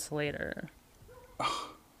 months later.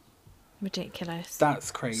 Ridiculous.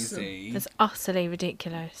 That's crazy. That's utterly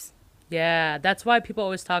ridiculous. Yeah, that's why people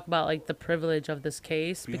always talk about, like, the privilege of this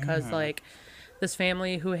case, because, like, this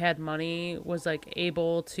family who had money was, like,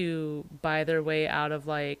 able to buy their way out of,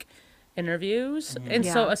 like, interviews. And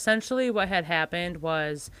so essentially what had happened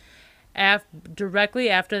was directly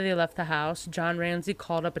after they left the house, John Ramsey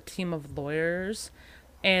called up a team of lawyers,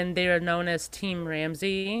 and they are known as Team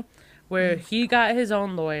Ramsey, where he got his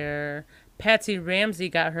own lawyer, Patsy Ramsey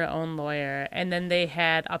got her own lawyer, and then they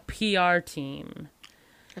had a PR team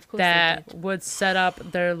Of course that would set up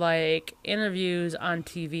their, like, interviews on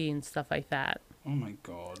TV and stuff like that. Oh my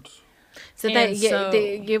god. So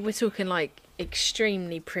we're talking like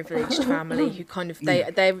extremely privileged family who kind of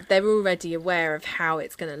they're already aware of how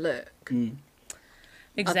it's going to look.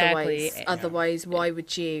 Exactly. Otherwise, why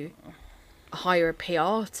would you hire a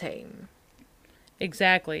PR team?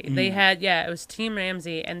 Exactly. They had, it was Team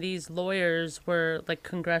Ramsey, and these lawyers were, like,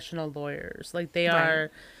 congressional lawyers. Like, they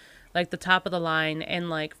are, like, the top of the line. And,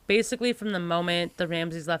 like, basically from the moment the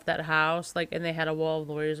Ramseys left that house, like, and they had a wall of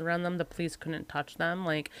lawyers around them, the police couldn't touch them.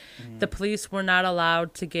 Like, the police were not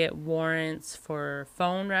allowed to get warrants for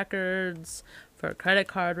phone records, for credit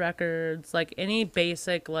card records, like, any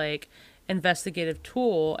basic, like, investigative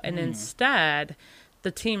tool. And instead, the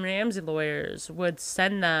Team Ramsey lawyers would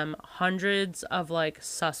send them hundreds of, like,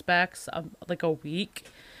 suspects, like, a week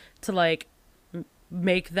to, like,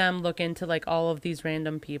 make them look into, like, all of these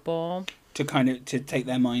random people. To kind of, to take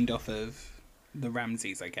their mind off of the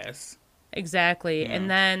Ramseys, I guess. Exactly. And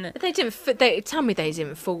then... Tell me they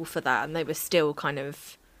didn't fall for that, and they were still kind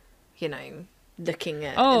of, you know, looking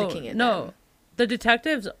at them. The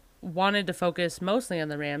detectives wanted to focus mostly on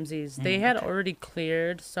the Ramseys. They had already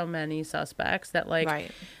cleared so many suspects that,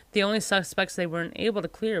 like, the only suspects they weren't able to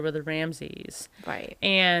clear were the Ramseys. Right.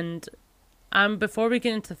 And before we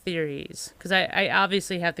get into theories, because I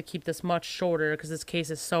obviously have to keep this much shorter because this case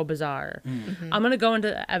is so bizarre, I'm going to go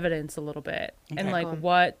into evidence a little bit and, like,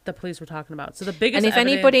 what the police were talking about. So the biggest if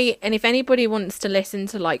anybody wants to listen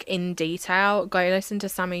to, like, in detail, go listen to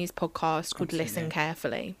Sammy's podcast called Listen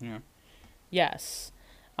Carefully. Yeah. Yes.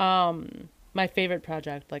 My favorite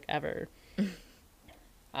project, like, ever.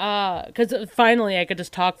 Because finally I could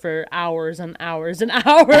just talk for hours and hours and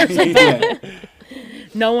hours.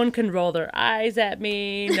 No one can roll their eyes at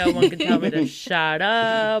me. No one can tell me to shut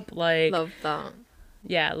up. Like, love that.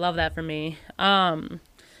 Yeah, love that for me.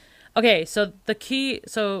 Okay, so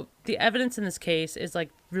the evidence in this case is, like,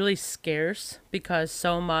 really scarce because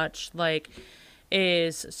so much, like,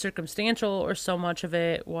 is circumstantial, or so much of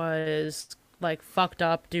it was, like, fucked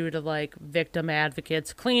up due to, like, victim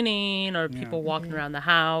advocates cleaning or people walking around the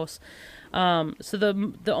house. So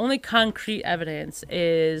the only concrete evidence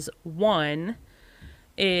is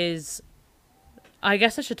I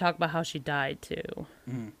guess I should talk about how she died too.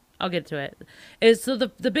 I'll get to it.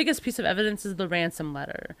 The biggest piece of evidence is the ransom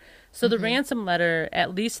letter. So the ransom letter,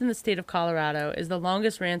 at least in the state of Colorado, is the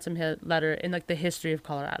longest ransom letter in, like, the history of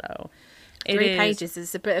Colorado. 3 pages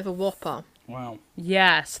is a bit of a whopper. Wow.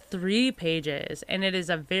 Yes, 3 pages. And it is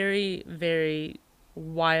a very, very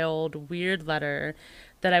wild, weird letter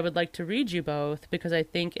that I would like to read you both because I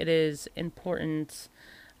think it is important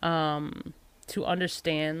to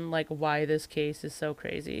understand, like, why this case is so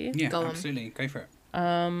crazy. Yeah, absolutely. Go for it.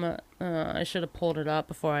 I should have pulled it up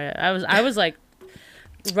before I was like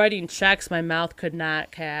writing checks my mouth could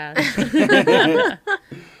not cash.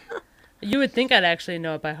 You would think I'd actually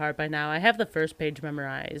know it by heart by now. I have the first page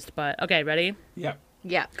memorized, but okay, ready? Yep.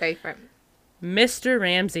 Yeah, go for it. Mr.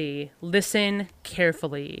 Ramsey, listen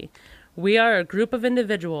carefully. We are a group of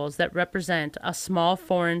individuals that represent a small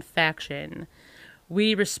foreign faction.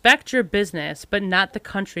 We respect your business, but not the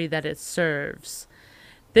country that it serves.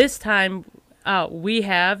 This time, we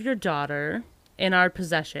have your daughter in our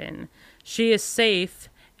possession. She is safe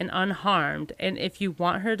and unharmed, and if you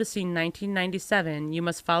want her to see 1997, you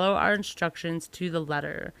must follow our instructions to the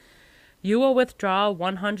letter. You will withdraw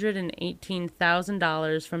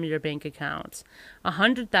 $118,000 from your bank account.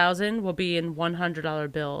 $100,000 will be in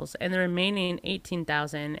 $100 bills, and the remaining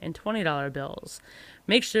 $18,000 in $20 bills.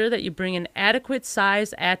 Make sure that you bring an adequate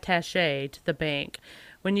size attaché to the bank.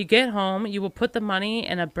 When you get home, you will put the money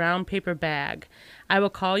in a brown paper bag. I will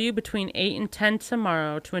call you between 8 and 10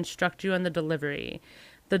 tomorrow to instruct you on the delivery.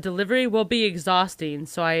 The delivery will be exhausting,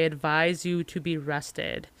 so I advise you to be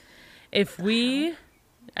rested.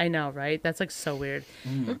 I know, right? That's like so weird.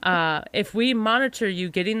 If we monitor you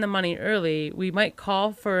getting the money early, we might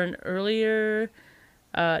call for an earlier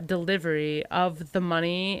delivery of the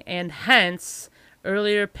money and hence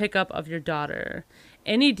earlier pickup of your daughter.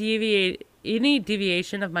 Any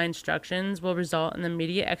deviation of my instructions will result in the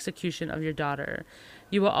immediate execution of your daughter.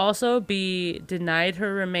 You will also be denied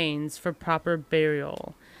her remains for proper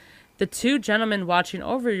burial. The two gentlemen watching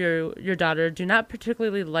over your daughter do not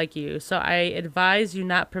particularly like you, so I advise you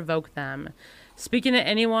not provoke them. Speaking to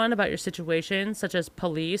anyone about your situation, such as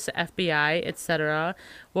police, FBI, etc.,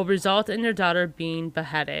 will result in your daughter being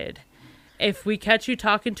beheaded. If we catch you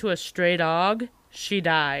talking to a stray dog, she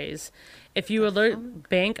dies. If you alert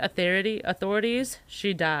bank authorities,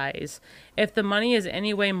 she dies. If the money is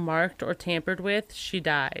any way marked or tampered with, she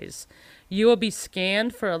dies. You will be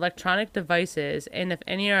scanned for electronic devices, and if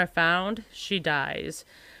any are found, she dies.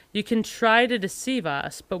 You can try to deceive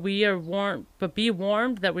us, but be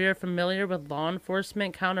warned that we are familiar with law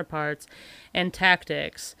enforcement counterparts and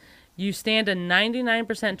tactics. You stand a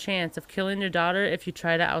 99% chance of killing your daughter if you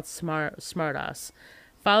try to outsmart us.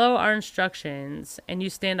 Follow our instructions, and you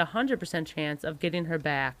stand a 100% chance of getting her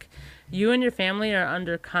back. You and your family are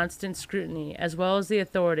under constant scrutiny, as well as the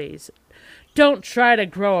authorities. Don't try to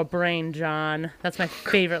grow a brain, John. That's my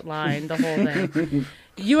favorite line, the whole thing.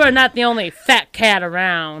 You are not the only fat cat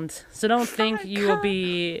around, so don't think you will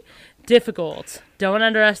be difficult. Don't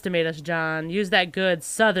underestimate us, John. Use that good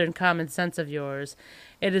southern common sense of yours.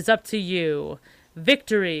 It is up to you.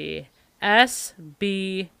 Victory.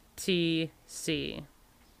 SBTC.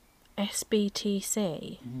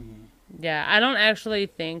 SBTC? Yeah, I don't actually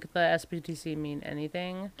think the SBTC mean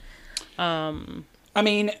anything. I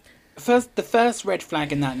mean, the first red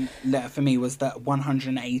flag in that letter for me was that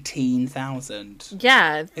 118,000.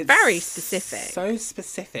 Yeah, very specific. So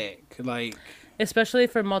specific, like... Especially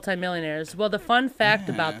for multimillionaires. Well, the fun fact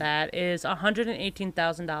about that is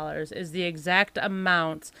 $118,000 is the exact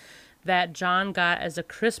amount that John got as a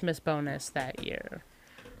Christmas bonus that year.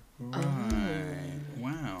 Right.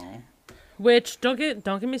 Wow. Which don't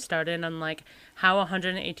get me started on like how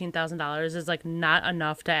 $118,000 is like not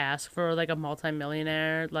enough to ask for like a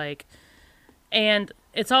multimillionaire, like, and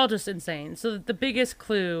it's all just insane. So the biggest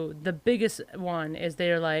clue, the biggest one is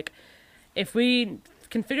they're like, if we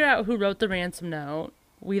can figure out who wrote the ransom note,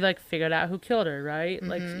 we like figured out who killed her, right?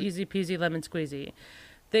 Like easy peasy lemon squeezy.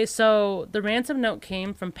 So the ransom note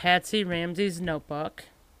came from Patsy Ramsey's notebook.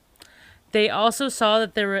 They also saw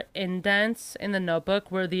that there were indents in the notebook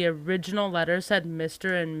where the original letter said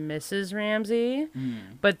Mr. and Mrs. Ramsey,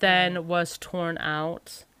 but then was torn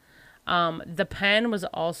out. The pen was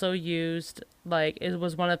also used, like, it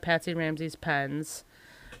was one of Patsy Ramsey's pens.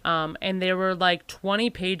 And there were, like, 20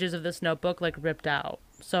 pages of this notebook, like, ripped out.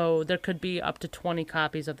 So there could be up to 20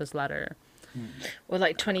 copies of this letter. Or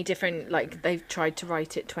like 20 different, like they've tried to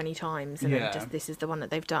write it 20 times and then just this is the one that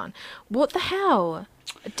they've done. What the hell?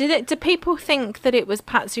 Do people think that it was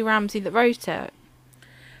Patsy Ramsey that wrote it?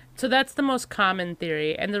 So that's the most common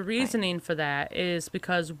theory. And the reasoning for that is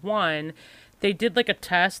because, one, they did like a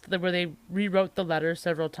test where they rewrote the letter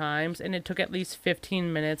several times and it took at least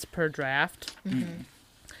 15 minutes per draft.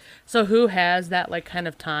 So who has that like kind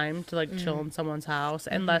of time to like chill in someone's house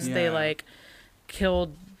unless they like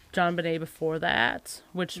killed JonBenét before that,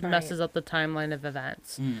 which messes up the timeline of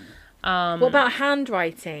events. What about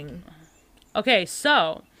handwriting? Okay,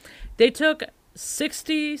 so they took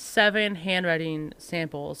 67 handwriting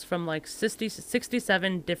samples from like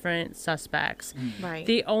 67 different suspects. Right.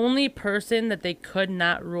 The only person that they could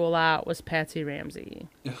not rule out was Patsy Ramsey.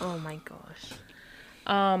 Oh my gosh.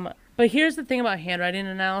 But here's the thing about handwriting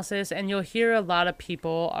analysis, and you'll hear a lot of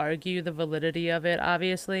people argue the validity of it,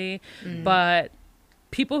 obviously, but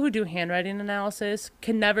people who do handwriting analysis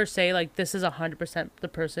can never say, like, this is 100% the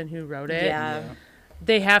person who wrote it. Yeah.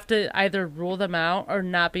 They have to either rule them out or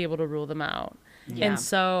not be able to rule them out. Yeah. And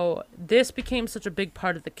so this became such a big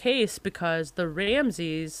part of the case because the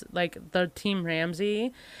Ramseys, like the team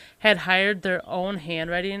Ramsey, had hired their own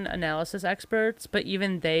handwriting analysis experts, but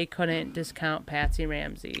even they couldn't discount Patsy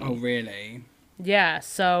Ramsey. Oh, really? Yeah,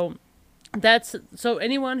 so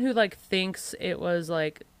anyone who like thinks it was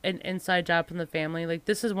like an inside job from the family, like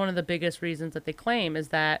this is one of the biggest reasons that they claim is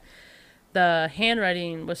that the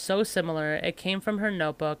handwriting was so similar. It came from her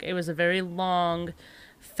notebook. It was a very long,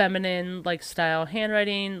 feminine like style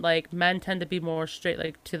handwriting. Like men tend to be more straight,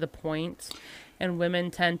 like to the point, and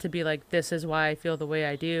women tend to be like, this is why I feel the way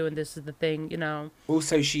I do, and this is the thing, you know.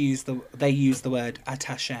 Also, they used the word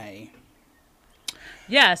attaché.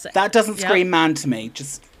 Yes. That doesn't scream man to me.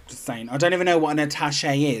 Just saying. I don't even know what an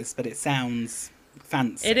attaché is, but it sounds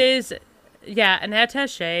fancy. It is. an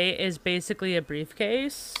attaché is basically a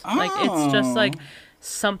briefcase. Like, it's just like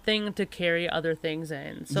something to carry other things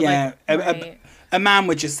in. So yeah, like, a man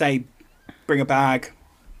would just say, bring a bag.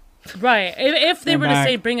 Right. If they were to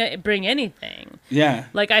say bring anything. Yeah.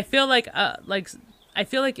 Like, I feel like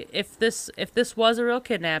if this was a real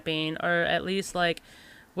kidnapping, or at least like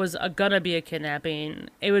was gonna be a kidnapping,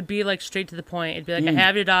 it would be like straight to the point. It'd be like, I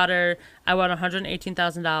have your daughter, I want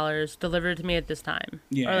 $118,000 delivered to me at this time.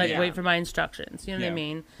 Yeah. Or like, yeah. wait for my instructions. You know what I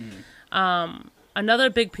mean? Mm. Another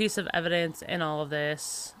big piece of evidence in all of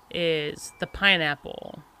this is the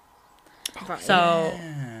pineapple. Right. So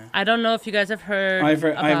I don't know if you guys have heard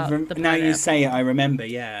about the pineapple. Now you say it, I remember.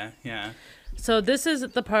 Yeah. So this is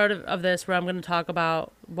the part of this where I'm going to talk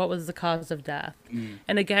about what was the cause of death.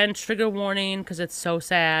 And again, trigger warning, because it's so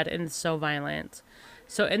sad and it's so violent.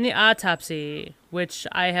 So in the autopsy, which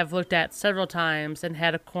I have looked at several times and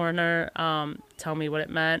had a coroner tell me what it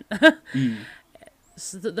meant,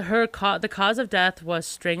 so the cause of death was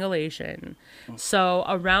strangulation. So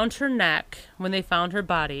around her neck, when they found her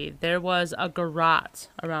body, there was a garrote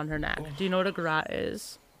around her neck. Do you know what a garrote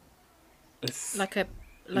is? It's Like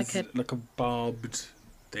a barbed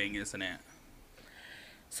thing, isn't it?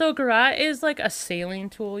 So a garrote is like a sailing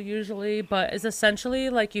tool usually, but is essentially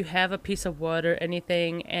like you have a piece of wood or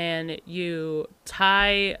anything and you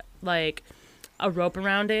tie like a rope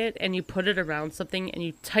around it and you put it around something and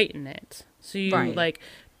you tighten it. So you like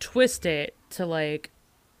twist it to like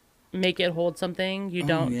make it hold something. You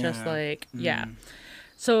don't just like,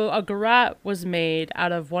 So a garrote was made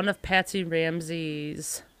out of one of Patsy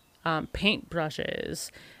Ramsey's paint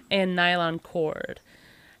brushes and nylon cord.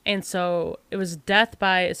 And so it was death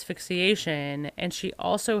by asphyxiation, and she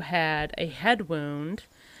also had a head wound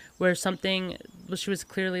where she was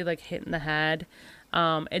clearly like hit in the head.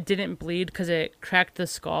 It didn't bleed because it cracked the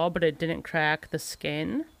skull, but it didn't crack the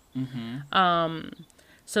skin.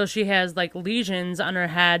 So she has like lesions on her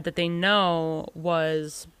head that they know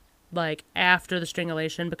was like after the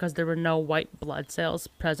strangulation because there were no white blood cells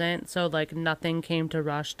present. So like nothing came to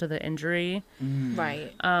rush to the injury.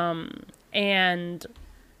 Right. And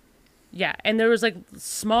there was like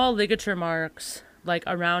small ligature marks like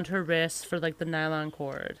around her wrists for like the nylon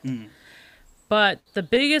cord. But the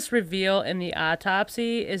biggest reveal in the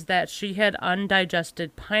autopsy is that she had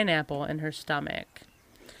undigested pineapple in her stomach.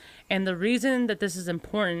 And the reason that this is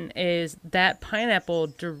important is that pineapple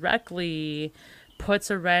directly puts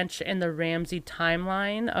a wrench in the Ramsey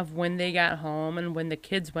timeline of when they got home and when the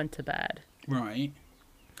kids went to bed. Right.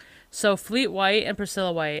 So Fleet White and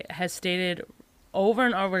Priscilla White has stated over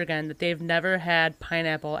and over again that they've never had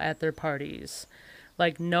pineapple at their parties.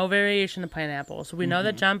 Like, no variation of pineapple. So we know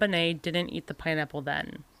that JonBenét didn't eat the pineapple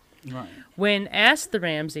then. Right. When asked the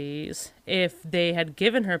Ramseys if they had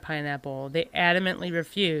given her pineapple, they adamantly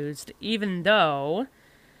refused, even though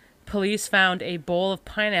police found a bowl of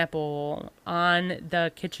pineapple on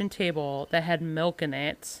the kitchen table that had milk in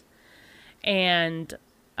it and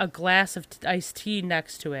a glass of iced tea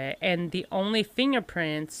next to it. And the only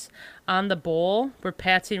fingerprints on the bowl were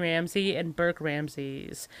Patsy Ramsey and Burke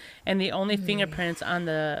Ramsey's. And the only fingerprints on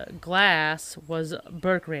the glass was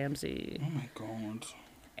Burke Ramsey. Oh my God.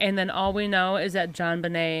 And then all we know is that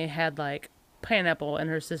JonBenét had like pineapple in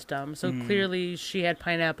her system. So clearly she had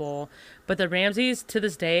pineapple. But the Ramseys to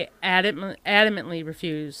this day adamantly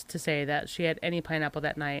refuse to say that she had any pineapple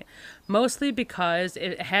that night. Mostly because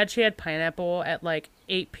had she had pineapple at like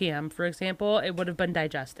 8 p.m., for example, it would have been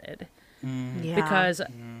digested. Because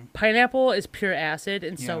pineapple is pure acid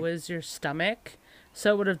and so is your stomach.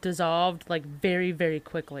 So it would have dissolved like very, very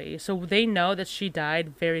quickly. So they know that she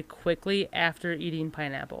died very quickly after eating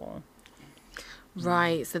pineapple.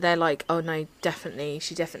 Right, so they're like, oh no,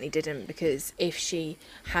 she definitely didn't, because if she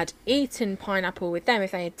had eaten pineapple with them,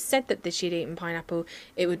 if they had said that she'd eaten pineapple,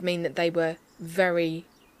 it would mean that they were very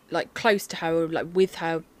like close to her or like with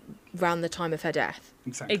her around the time of her death.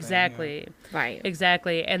 Exactly. Yeah. Right.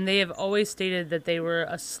 Exactly. And they have always stated that they were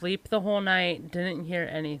asleep the whole night, didn't hear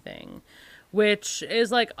anything. Which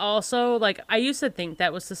is, like, also, like, I used to think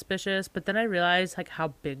that was suspicious, but then I realized, like, how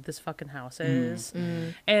big this fucking house is.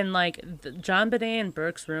 And, like, JonBenét and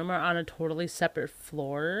Burke's room are on a totally separate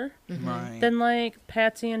floor than, like,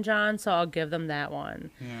 Patsy and John, so I'll give them that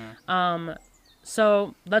one. Yeah.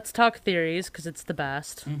 So let's talk theories, because it's the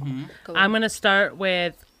best. Cool. I'm going to start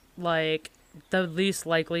with, like, the least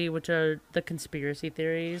likely, which are the conspiracy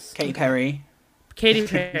theories. Katy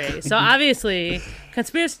Perry. So obviously,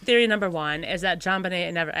 conspiracy theory number one is that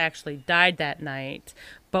JonBenét never actually died that night,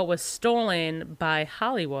 but was stolen by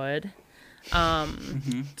Hollywood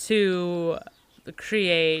to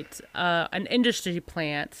create an industry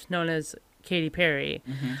plant known as Katy Perry.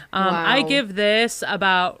 Wow. I give this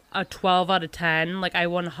about a 12 out of 10. Like, I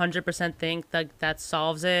 100% think that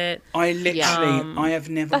solves it. I literally, I have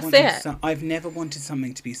never That's wanted. it. I've never wanted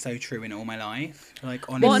something to be so true in all my life. Like,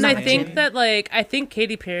 honestly. Well, and I think that, like,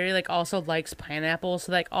 Katy Perry, like, also likes pineapple,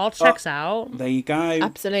 so, like, all checks out. There you go.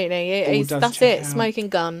 Absolutely. does That's check it. out. Smoking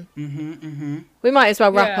gun. We might as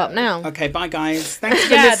well wrap up now. Okay, bye guys. Thanks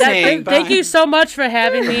for listening. Thank you so much for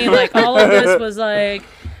having me. Like, all of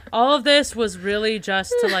this was really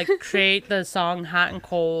just to, like, create the song Hot and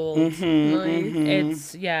Cold.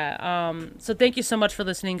 It's so thank you so much for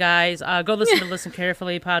listening, guys. Go listen to Listen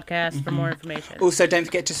Carefully podcast for more information. Also, don't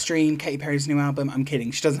forget to stream Katy Perry's new album. I'm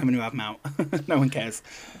kidding, she doesn't have a new album out. No one cares.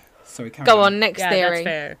 Sorry, carry Go on, next yeah, theory. That's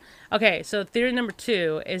fair. Okay, so theory number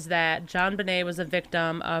 2 is that JonBenét was a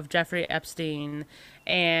victim of Jeffrey Epstein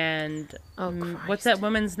and what's that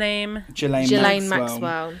woman's name? Ghislaine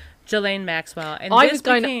Maxwell. Ghislaine Maxwell. And I was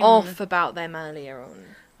going off about them earlier on.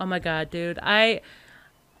 Oh my god, dude. I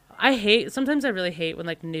sometimes I really hate when,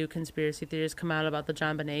 like, new conspiracy theories come out about the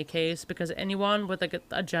JonBenét case, because anyone with, like,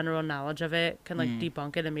 a general knowledge of it can, like,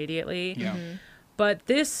 debunk it immediately. Yeah. But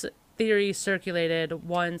this theory circulated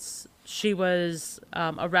once she was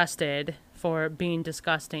arrested for being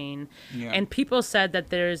disgusting. Yeah. And people said that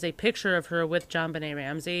there is a picture of her with JonBenét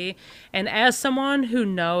Ramsey. And as someone who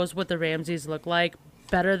knows what the Ramseys look like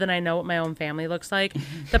better than I know what my own family looks like,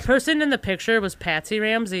 the person in the picture was Patsy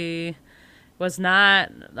Ramsey, was not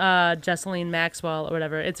Ghislaine Maxwell or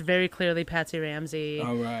whatever. It's very clearly Patsy Ramsey.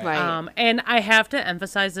 Oh, right. And I have to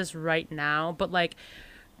emphasize this right now, but, like,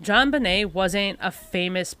 JonBenét wasn't a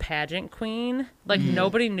famous pageant queen. Like,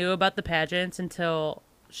 nobody knew about the pageants until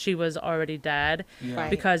she was already dead. Yeah. Right.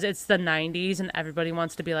 Because it's the 90s and everybody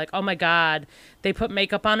wants to be like, oh my god, they put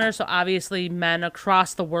makeup on her, so obviously men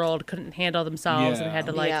across the world couldn't handle themselves and had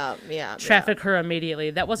to, like, traffic her immediately.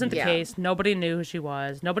 That wasn't the case. Nobody knew who she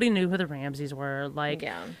was. Nobody knew who the Ramseys were. Like,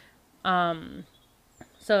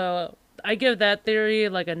 so I give that theory,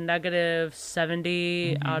 like, a negative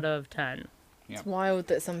 70 out of 10. It's wild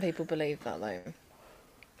that some people believe that, though.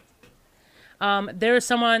 There is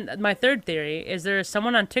someone, my third theory is there is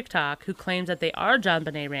someone on TikTok who claims that they are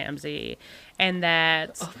JonBenét Ramsey and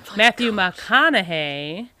that Matthew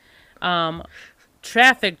McConaughey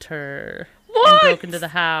trafficked her and broke into the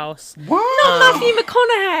house. What? Not Matthew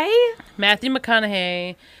McConaughey. Matthew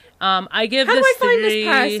McConaughey. I give How this do I find theory,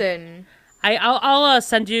 this person? I'll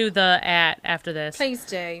send you the after this. Please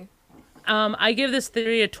do. I give this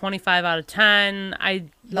theory a 25 out of 10. I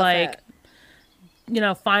Love like it. You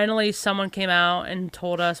know, finally someone came out and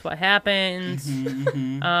told us what happened.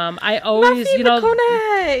 I always, Matthew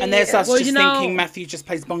McConaughey. And there's us just thinking Matthew just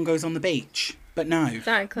plays bongos on the beach. But no.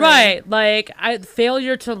 Exactly. Right. Like,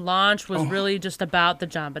 failure to launch was really just about the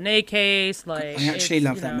JonBenét case. Like, I actually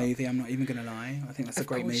love that movie. I'm not even going to lie. I think that's a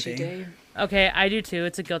great movie. You do. Okay, I do too.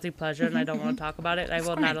 It's a guilty pleasure, and I don't want to talk about it. I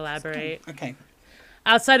will not elaborate. Okay.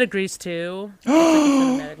 Outside of Grease 2, it's like a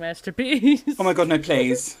cinematic masterpiece. Oh my god, no,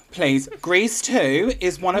 please. Please. Grease 2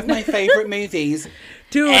 is one of my favourite movies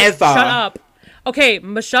ever. Shut up. Okay,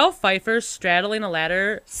 Michelle Pfeiffer straddling a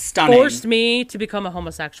ladder forced me to become a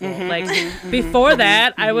homosexual. Before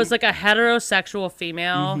that, I was like a heterosexual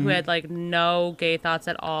female who had like no gay thoughts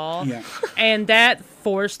at all. Yeah. And that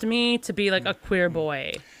forced me to be like a queer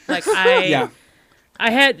boy. Like I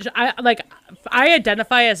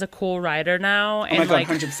identify as a cool writer now, and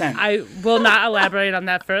 100%. I will not elaborate on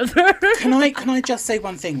that further. Can I just say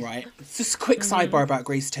one thing, right? Just a quick sidebar about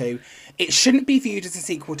Grease 2. It shouldn't be viewed as a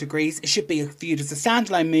sequel to Grease. It should be viewed as a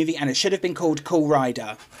standalone movie, and it should have been called Cool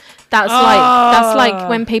Rider. That's like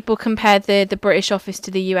when people compare the British office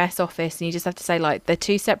to the US office, and you just have to say like they're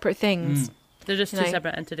two separate things. They're just two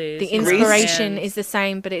separate entities. The inspiration is the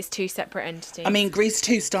same, but it's two separate entities. I mean, Grease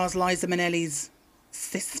 2 stars Liza Minnelli's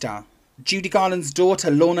sister, Judy Garland's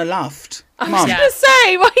daughter, Lorna Luft. I was going to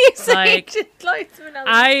say, what are you saying? Like,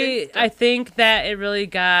 I think that it really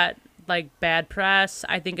got like bad press.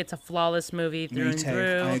 I think it's a flawless movie through and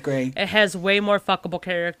through. I agree. It has way more fuckable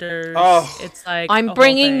characters. Oh, it's like I'm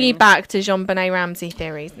bringing you back to JonBenét Ramsey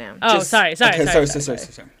theories now. Oh, sorry. Okay,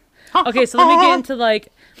 so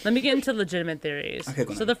let me get into legitimate theories. Okay,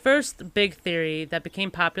 so the first big theory that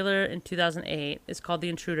became popular in 2008 is called the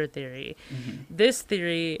intruder theory. This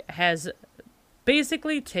theory has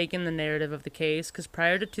basically taken the narrative of the case because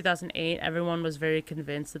prior to 2008, everyone was very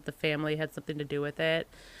convinced that the family had something to do with it.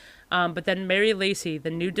 But then Mary Lacey, the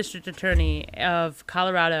new district attorney of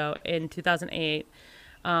Colorado in 2008,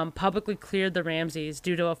 publicly cleared the Ramseys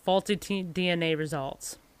due to a faulty DNA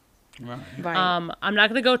results. Right. I'm not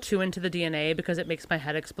going to go too into the DNA because it makes my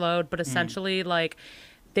head explode, but essentially, like,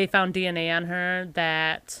 they found DNA on her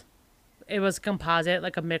that it was composite,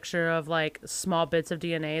 like a mixture of like small bits of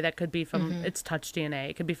DNA that could be from it's touch DNA.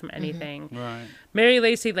 It could be from anything. Right. Mary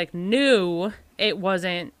Lacey like knew it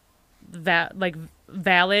wasn't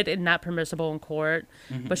valid and not permissible in court,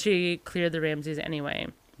 but she cleared the Ramseys anyway.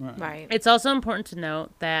 Right. It's also important to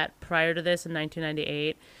note that prior to this in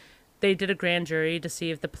 1998, they did a grand jury to see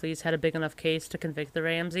if the police had a big enough case to convict the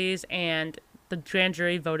Ramseys, and the grand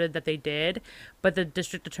jury voted that they did, but the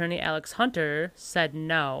district attorney, Alex Hunter, said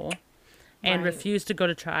no and refused to go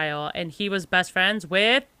to trial, and he was best friends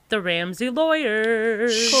with the Ramsey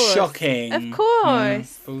lawyers. Shocking. Of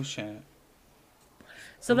course. Bullshit.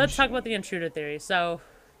 So let's talk about the intruder theory. So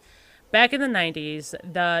back in the 90s,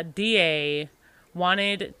 the DA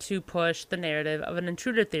wanted to push the narrative of an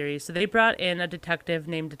intruder theory. So they brought in a detective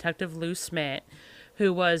named Detective Lou Smith,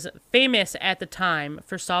 who was famous at the time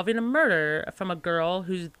for solving a murder from a girl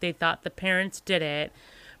who they thought the parents did it,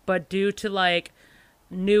 but due to like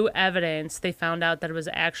new evidence, they found out that it was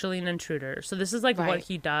actually an intruder. So this is like what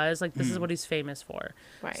he does. Like this is what he's famous for.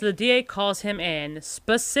 Right. So the DA calls him in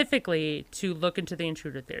specifically to look into the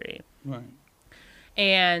intruder theory. Right.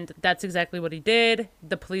 And that's exactly what he did.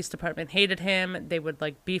 The police department hated him. They would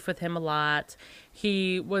like beef with him a lot.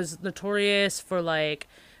 He was notorious for like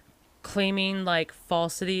claiming like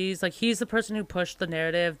falsities. Like he's the person who pushed the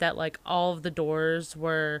narrative that like all of the doors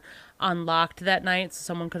were unlocked that night, so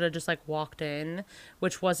someone could have just like walked in,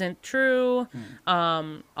 which wasn't true.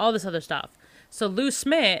 All this other stuff. So Lou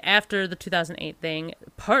Smith, after the 2008 thing,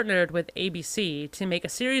 partnered with ABC to make a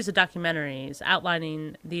series of documentaries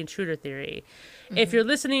outlining the intruder theory. If you're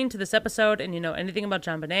listening to this episode and you know anything about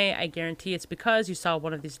JonBenét, I guarantee it's because you saw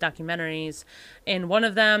one of these documentaries. In one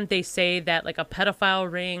of them, they say that like a pedophile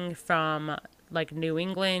ring from like New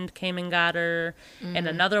England came and got her. And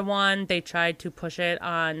another one, they tried to push it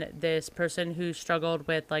on this person who struggled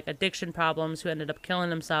with like addiction problems, who ended up killing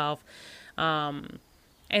himself.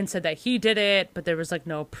 And said that he did it, but there was like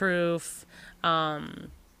no proof.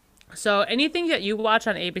 So anything that you watch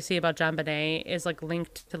on ABC about JonBenét is like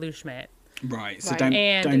linked to Lou Schmidt. Right. So don't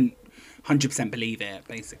 100% believe it,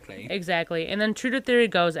 basically. Exactly. And then intruder theory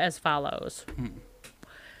goes as follows.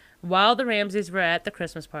 While the Ramseys were at the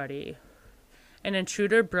Christmas party, an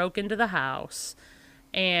intruder broke into the house,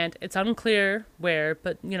 and it's unclear where,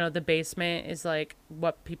 but you know, the basement is like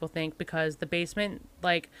what people think, because the basement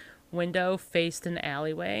like window faced an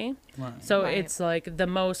alleyway. Right. So it's like the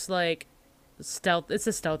most like it's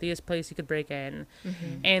the stealthiest place you could break in.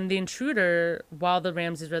 And the intruder, while the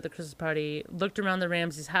Ramseys were at the Christmas party, looked around the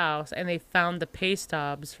Ramseys' house and they found the pay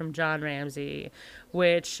stubs from John Ramsey,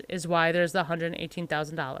 which is why there's the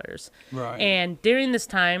 $118,000. Right. And during this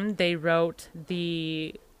time, they wrote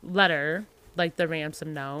the letter, like the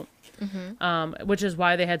ransom note, which is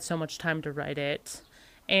why they had so much time to write it,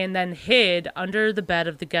 and then hid under the bed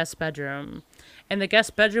of the guest bedroom. And the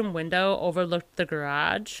guest bedroom window overlooked the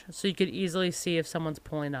garage, so you could easily see if someone's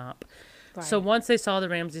pulling up. Right. So once they saw the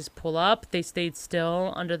Ramseys pull up, they stayed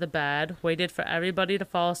still under the bed, waited for everybody to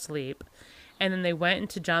fall asleep, and then they went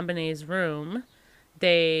into JonBenét's room.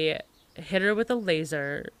 They hit her with a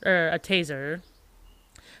taser,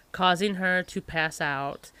 causing her to pass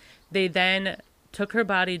out. They then took her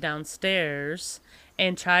body downstairs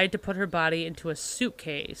and tried to put her body into a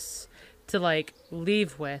suitcase to like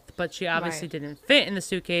leave with, but she obviously didn't fit in the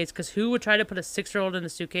suitcase, because who would try to put a 6-year-old in a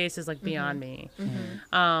suitcase is like beyond me.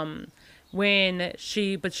 But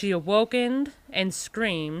she awokened and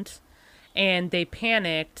screamed, and they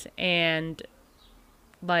panicked and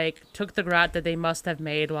like took the garrote that they must have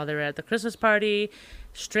made while they were at the Christmas party,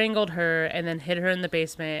 strangled her, and then hid her in the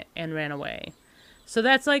basement and ran away. So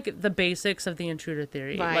that's like the basics of the intruder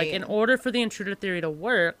theory. Right. Like in order for the intruder theory to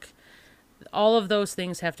work, all of those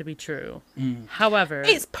things have to be true. However,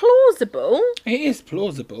 it's plausible. It is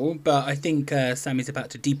plausible, but I think Sammy's about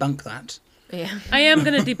to debunk that. Yeah. I am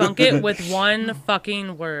going to debunk it with one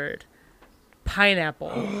fucking word.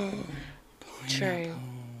 Pineapple. True.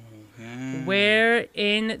 Yeah. Where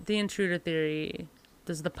in the intruder theory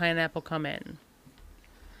does the pineapple come in?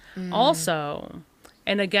 Also,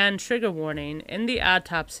 and again, trigger warning, in the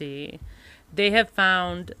autopsy, they have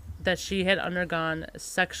found that she had undergone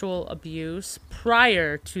sexual abuse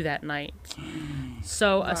prior to that night.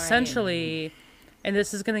 So essentially, and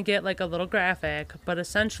this is going to get like a little graphic, but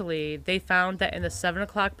essentially they found that in the 7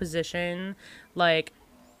 o'clock position, like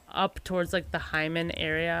up towards like the hymen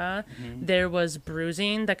area, there was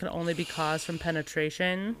bruising that could only be caused from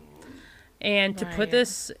penetration. And to put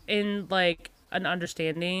this in like an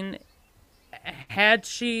understanding, had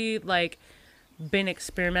she like been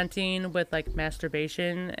experimenting with like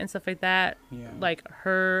masturbation and stuff like that, like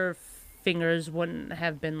her fingers wouldn't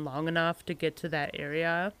have been long enough to get to that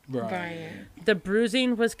area. Right. The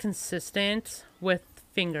bruising was consistent with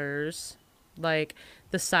fingers. Like,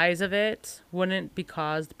 the size of it wouldn't be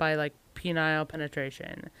caused by, like, penile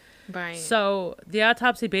penetration. Right. So the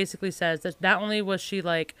autopsy basically says that not only was she,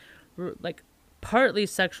 like partly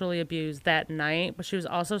sexually abused that night, but she was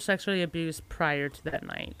also sexually abused prior to that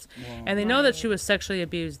night. Wow. And they know that she was sexually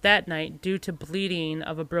abused that night due to bleeding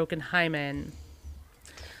of a broken hymen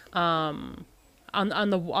on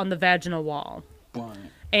the vaginal wall. Right.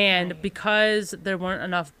 And because there weren't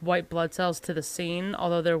enough white blood cells to the scene,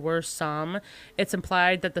 although there were some, it's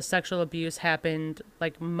implied that the sexual abuse happened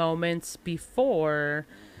like moments before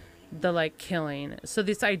the like killing. So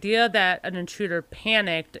this idea that an intruder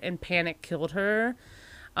panicked and panic killed her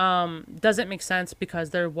doesn't make sense,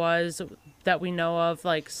 because there was, that we know of,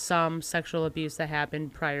 like some sexual abuse that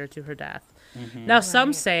happened prior to her death. Mm-hmm. Now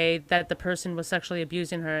some say that the person was sexually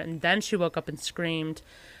abusing her and then she woke up and screamed.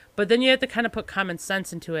 But then you have to kind of put common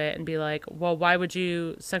sense into it and be like, well, why would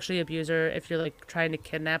you sexually abuse her if you're like trying to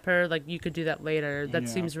kidnap her? Like, you could do that later. That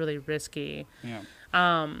seems really risky. Yeah.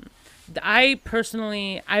 I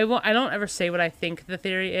personally, I don't ever say what I think the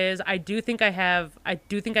theory is. I do think I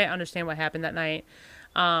understand what happened that night.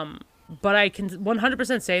 But I can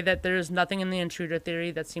 100% say that there's nothing in the intruder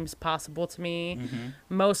theory that seems possible to me. Mm-hmm.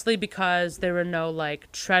 Mostly because there were no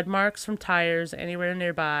like tread marks from tires anywhere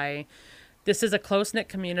nearby. This is a close-knit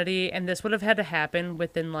community, and this would have had to happen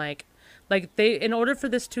within like they, in order for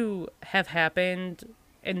this to have happened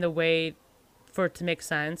in the way for it to make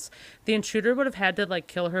sense, the intruder would have had to like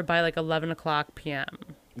kill her by like 11 o'clock p.m.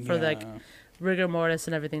 for like rigor mortis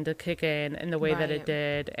and everything to kick in the way that it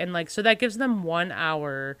did. And like, so that gives them 1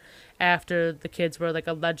 hour after the kids were like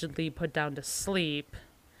allegedly put down to sleep,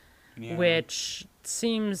 which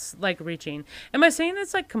seems like reaching. Am I saying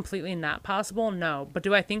it's like completely not possible? No. But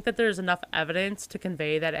do I think that there's enough evidence to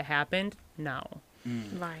convey that it happened? No.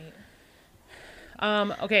 Right.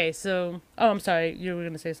 Okay, so I'm sorry, you were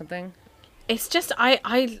gonna say something? It's just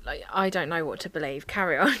I don't know what to believe.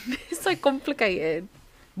 Carry on. It's so complicated.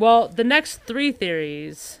 Well, the next three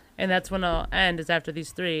theories, and that's when I'll end, is after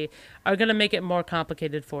these three, are going to make it more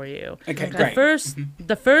complicated for you. Okay, great.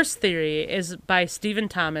 The first theory is by Stephen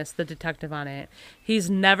Thomas, the detective on it. He's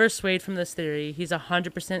never swayed from this theory. He's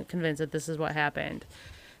 100% convinced that this is what happened.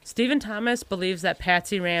 Stephen Thomas believes that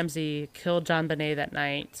Patsy Ramsey killed JonBenét that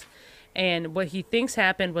night. And what he thinks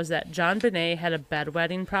happened was that JonBenét had a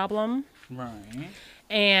bedwetting problem. Right.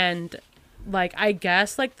 And like, I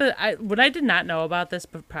guess like what I did not know about this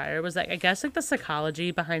prior was like, I guess like the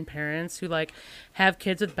psychology behind parents who like have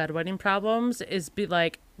kids with bedwetting problems is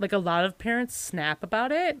like a lot of parents snap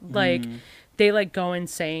about it. Like they like go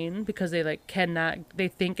insane because they like they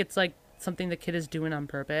think it's like something the kid is doing on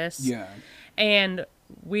purpose. Yeah. And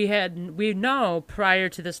we know prior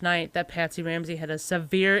to this night that Patsy Ramsey had a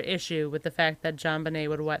severe issue with the fact that JonBenét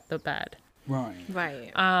would wet the bed. Right.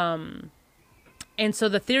 Right. And so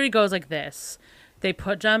the theory goes like this. They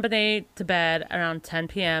put JonBenét to bed around 10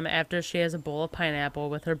 p.m. after she has a bowl of pineapple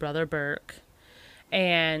with her brother Burke.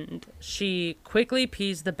 And she quickly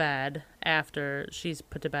pees the bed after she's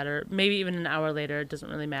put to bed, or maybe even an hour later. It doesn't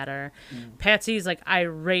really matter. Patsy's like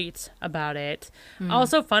irate about it.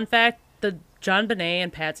 Also, fun fact, the JonBenét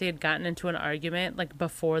and Patsy had gotten into an argument like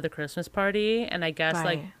before the Christmas party. And I guess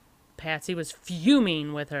like Patsy was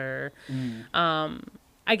fuming with her.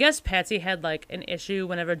 I guess Patsy had like an issue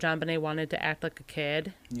whenever JonBenét wanted to act like a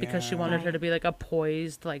kid because she wanted her to be like a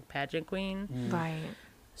poised like pageant queen. Right.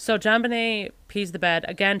 So JonBenét pees the bed.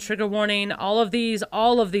 Again, trigger warning. All of these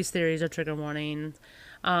theories are trigger warning.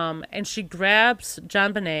 And she grabs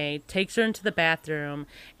JonBenét, takes her into the bathroom,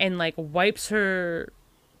 and like wipes her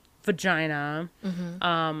vagina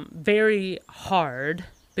very hard.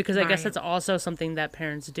 Because I guess that's also something that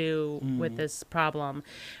parents do with this problem,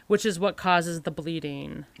 which is what causes the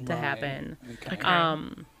bleeding to happen. Okay.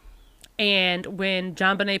 And when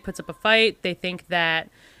JonBenét puts up a fight, they think that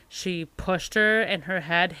she pushed her and her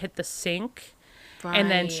head hit the sink. Right. And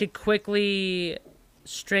then she quickly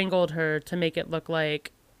strangled her to make it look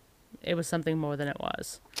like it was something more than it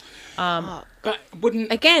was. But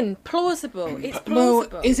wouldn't... Again, plausible. It's plausible.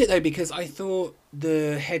 Well, is it though? Because I thought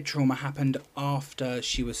the head trauma happened after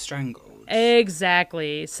she was strangled.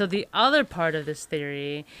 Exactly. So the other part of this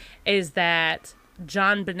theory is that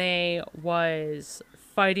JonBenét was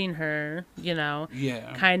fighting her, you know,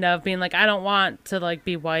 kind of being like, I don't want to like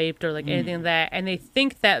be wiped or like anything like that. And they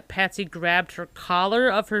think that Patsy grabbed her collar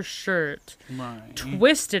of her shirt,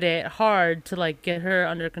 twisted it hard to like get her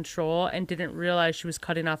under control, and didn't realize she was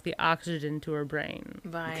cutting off the oxygen to her brain.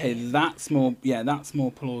 Right. Okay, that's more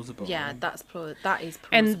plausible. Yeah, that is plausible.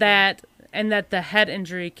 And that and that the head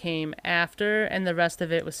injury came after, and the rest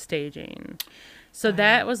of it was staging. So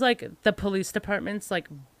that was like the police department's like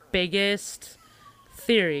biggest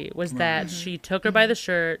theory was that she took her by the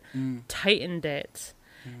shirt, tightened it,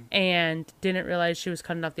 and didn't realize she was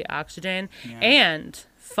cutting off the oxygen. Yeah. And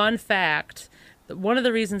fun fact, one of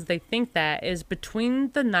the reasons they think that is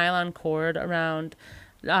between the nylon cord around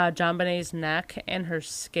JonBenét's neck and her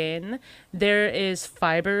skin, there is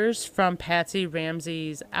fibers from Patsy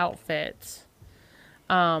Ramsey's outfit,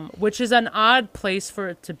 which is an odd place for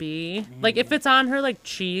it to be. Like if it's on her like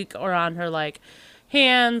cheek or on her like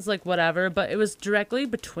hands, like whatever, but it was directly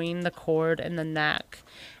between the cord and the neck.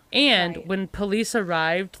 And when police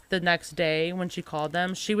arrived the next day, when she called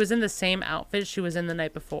them, she was in the same outfit she was in the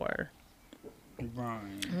night before.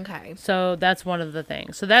 Right. Okay. So that's one of the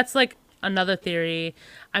things. So that's like another theory.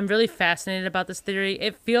 I'm really fascinated about this theory.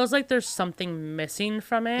 It feels like there's something missing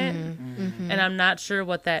from it, and I'm not sure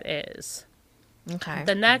what that is. Okay.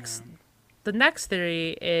 The next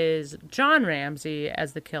theory is John Ramsey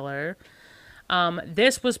as the killer.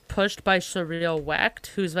 This was pushed by Cyril Wecht,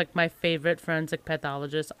 who's like my favorite forensic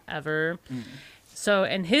pathologist ever. So,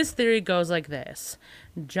 and his theory goes like this.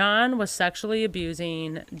 John was sexually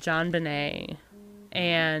abusing JonBenét,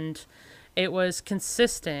 and it was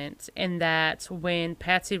consistent in that when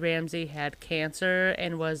Patsy Ramsey had cancer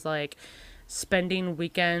and was like spending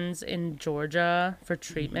weekends in Georgia for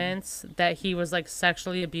treatments, that he was like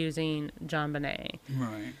sexually abusing JonBenét.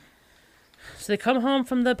 Right. So they come home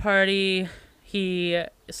from the party. He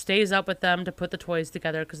stays up with them to put the toys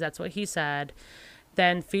together because that's what he said.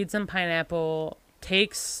 Then feeds them pineapple,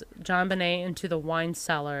 takes JonBenét into the wine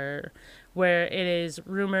cellar where it is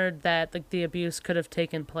rumored that the abuse could have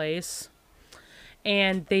taken place.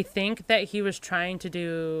 And they think that he was trying to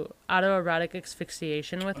do autoerotic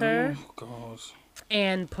asphyxiation with her. Oh, God.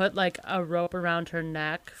 And put like a rope around her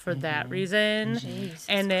neck for that reason. Jesus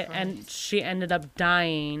And she ended up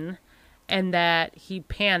dying. And that he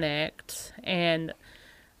panicked and,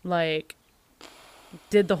 like,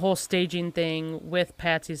 did the whole staging thing with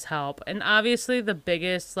Patsy's help. And obviously the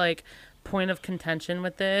biggest, like, point of contention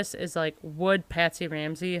with this is, like, would Patsy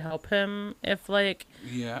Ramsey help him if, like...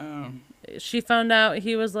 Yeah. She found out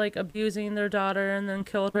he was, like, abusing their daughter and then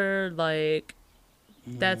killed her, like...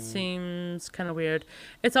 That seems kind of weird.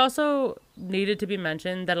 It's also needed to be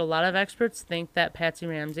mentioned that a lot of experts think that Patsy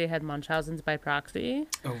Ramsey had Munchausen's by proxy.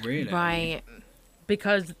 Oh, really? Right.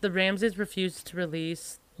 Because the Ramseys refused to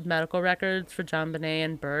release medical records for JonBenét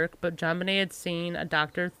and Burke, but JonBenét had seen a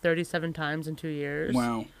doctor 37 times in 2 years.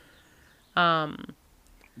 Wow.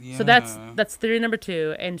 Yeah. So that's theory number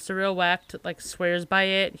 2, and Cyril Wecht like swears by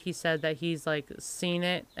it. He said that he's like seen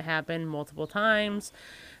it happen multiple times.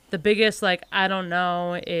 The biggest, like, I don't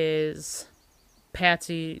know, is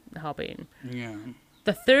Patsy helping. Yeah.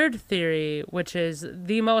 The third theory, which is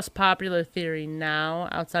the most popular theory now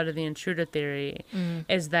outside of the intruder theory,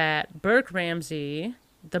 is that Burke Ramsey,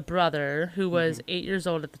 the brother, who was 8 years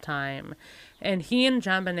old at the time, and he and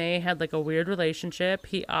JonBenét had, like, a weird relationship.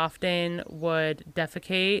 He often would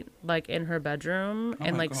defecate, like, in her bedroom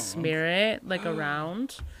and, like, smear it, like,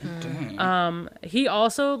 around. He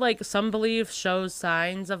also, like, some believe shows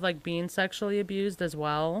signs of, like, being sexually abused as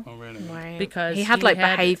well. Oh, really? Right. Because he had, like,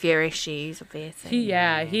 behavior issues, obviously.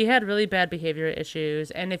 He had really bad behavior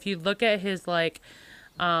issues. And if you look at his, like,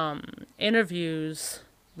 interviews,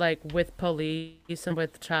 like, with police and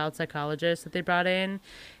with child psychologists that they brought in,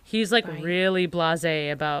 he's, like, really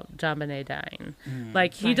blasé about JonBenét dying.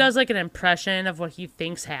 Like, he does, like, an impression of what he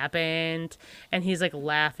thinks happened, and he's, like,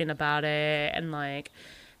 laughing about it, and, like...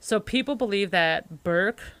 So people believe that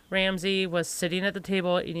Burke Ramsey was sitting at the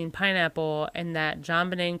table eating pineapple, and that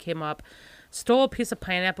JonBenét came up, stole a piece of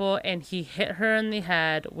pineapple, and he hit her in the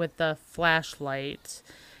head with the flashlight,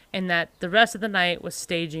 and that the rest of the night was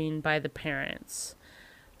staging by the parents.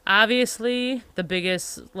 Obviously, the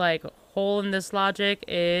biggest, like, hole in this logic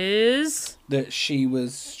is... that she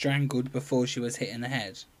was strangled before she was hit in the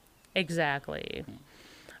head. Exactly.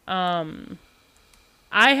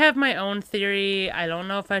 I have my own theory. I don't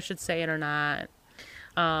know if I should say it or not.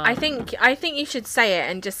 I think you should say it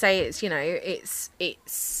and just say it's, you know, it's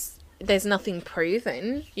there's nothing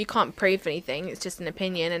proven. You can't prove anything. It's just an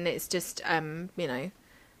opinion, and it's just you know,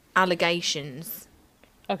 allegations.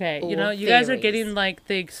 Okay, you know, you guys are getting, like,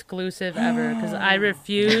 the exclusive ever, because I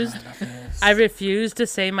refused to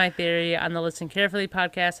say my theory on the Listen Carefully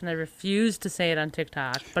podcast, and I refused to say it on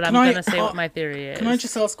TikTok, but I'm going to say what my theory is. Can I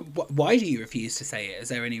just ask, why do you refuse to say it? Is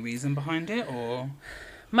there any reason behind it, or...?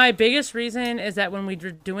 My biggest reason is that when we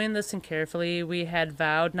were doing Listen Carefully, we had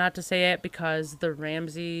vowed not to say it because the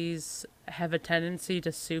Ramseys have a tendency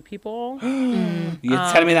to sue people. You're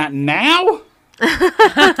telling me that now?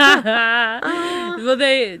 Well,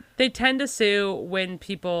 they tend to sue when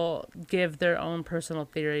people give their own personal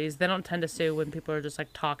theories. They don't tend to sue when people are just like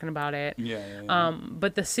talking about it. Yeah.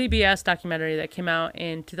 But the CBS documentary that came out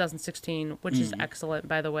in 2016, which is excellent,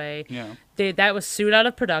 by the way, that was sued out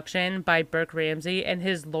of production by Burke Ramsey and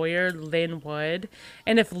his lawyer, Lynn Wood.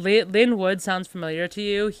 And if Lynn Wood sounds familiar to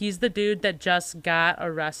you, he's the dude that just got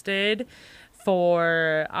arrested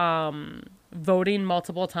for voting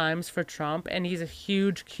multiple times for Trump, and he's a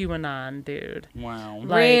huge QAnon dude. Wow.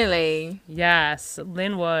 Like, really? Yes,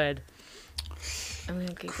 Lynn Wood. I'm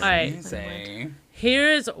gonna Google All right. Easy.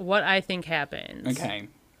 Here's what I think happened. Okay,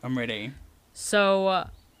 I'm ready. So,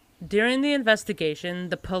 during the investigation,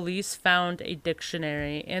 the police found a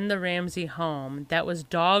dictionary in the Ramsey home that was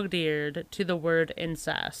dog-eared to the word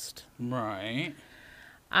incest. Right.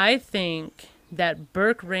 I think that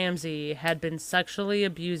Burke Ramsey had been sexually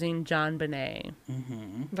abusing JonBenét.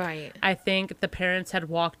 Right. I think the parents had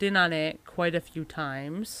walked in on it quite a few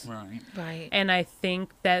times. Right. And I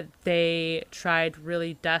think that they tried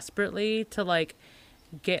really desperately to, like,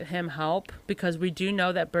 get him help, because we do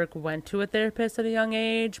know that Burke went to a therapist at a young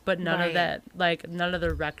age, but none of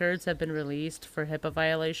the records have been released for HIPAA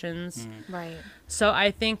violations. Right. So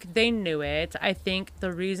I think they knew it. I think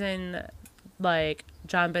the reason, like,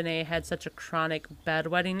 JonBenét had such a chronic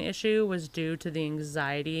bedwetting issue was due to the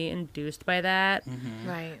anxiety induced by that.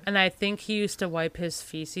 Right. And I think he used to wipe his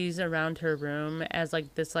feces around her room as,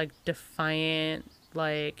 like, this, like, defiant,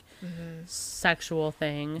 like, sexual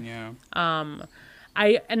thing. Yeah. I'm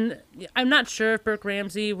not sure if Burke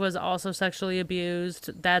Ramsey was also sexually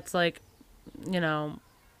abused. That's, like, you know,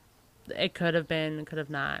 it could have been, it could have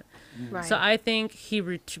not. Right. So I think he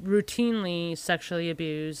routinely sexually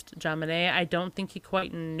abused JonBenét. I don't think he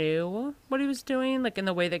quite knew what he was doing, like in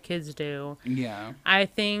the way that kids do. Yeah. I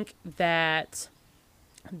think that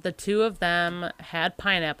the two of them had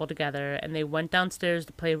pineapple together, and they went downstairs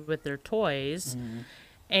to play with their toys.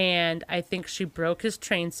 And I think she broke his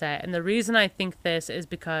train set. And the reason I think this is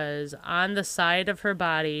because on the side of her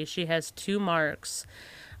body, she has 2 marks,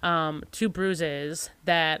 2 bruises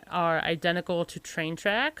that are identical to train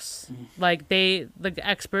tracks. Like the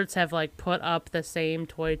experts have, like, put up the same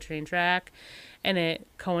toy train track, and it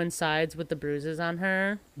coincides with the bruises on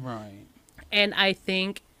her. Right. And I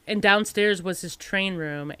think, and downstairs was his train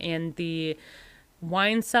room, and the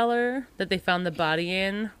wine cellar that they found the body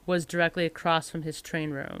in was directly across from his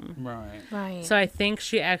train room. Right. Right. So I think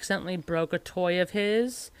she accidentally broke a toy of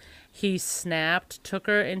his. He snapped, took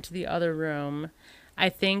her into the other room. I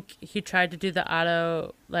think he tried to do the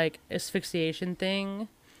auto, like, asphyxiation thing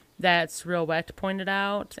that's Real Wet pointed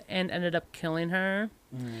out, and ended up killing her.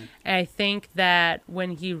 And I think that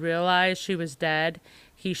when he realized she was dead,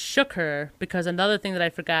 he shook her, because another thing that I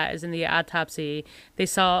forgot is in the autopsy, they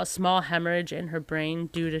saw a small hemorrhage in her brain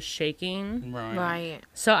due to shaking. Right. Right.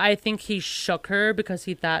 So I think he shook her because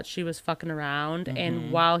he thought she was fucking around,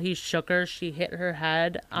 and while he shook her, she hit her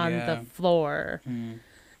head on the floor.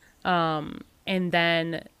 And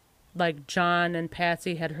then, like, John and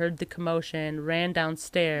Patsy had heard the commotion, ran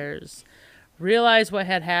downstairs, realized what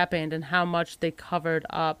had happened and how much they covered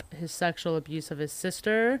up his sexual abuse of his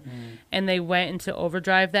sister, and they went into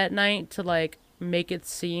overdrive that night to, like, make it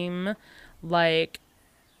seem like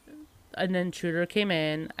an intruder came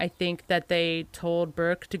in. I think that they told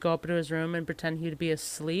Burke to go up into his room and pretend he'd be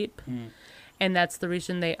asleep, and that's the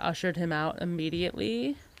reason they ushered him out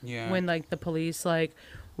immediately. Yeah. When, like, the police, like,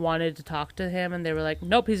 wanted to talk to him, and they were like,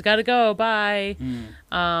 nope, he's got to go, bye.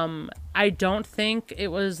 I don't think it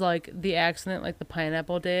was, like, the accident like the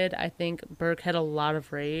pineapple did. I think Burke had a lot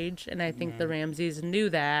of rage, and I think the Ramseys knew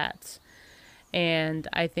that, and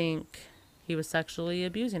I think he was sexually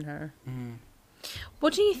abusing her.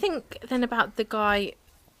 What do you think then about the guy,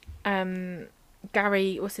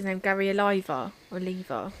 Gary? What's his name? Gary Oliva or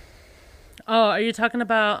Lever? Oh, are you talking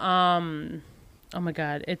about oh my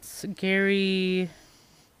God, it's Gary,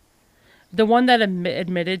 the one that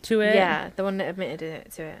admitted to it? Yeah, the one that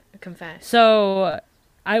admitted to it, confessed. So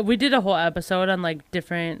we did a whole episode on, like,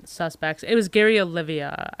 different suspects. It was Gary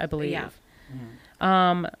Olivia, I believe. Yeah.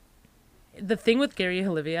 The thing with Gary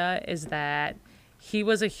Olivia is that he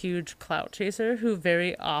was a huge clout chaser who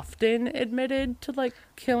very often admitted to, like,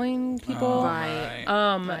 killing people.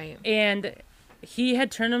 Right. And he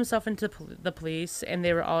had turned himself into the police, and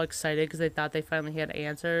they were all excited because they thought they finally had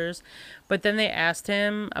answers. But then they asked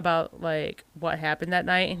him about like what happened that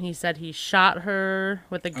night, and he said he shot her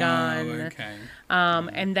with a gun. Oh, okay.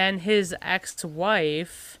 And then his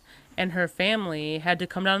ex-wife and her family had to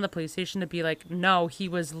come down to the police station to be like, no, he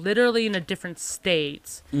was literally in a different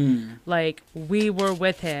state. Like, we were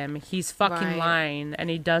with him. He's fucking lying, and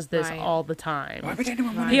he does this all the time. Why would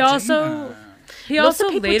anyone want to He do also that? he Lots also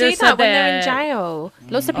of people later do said that when they're in jail.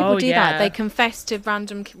 Lots of people Oh, do yeah. that. They confess to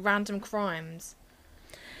random crimes.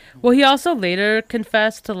 Well, he also later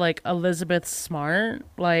confessed to like Elizabeth Smart,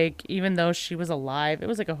 like even though she was alive. It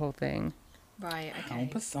was like a whole thing. Right. How Okay.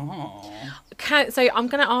 bizarre. So I'm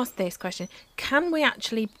going to ask this question: can we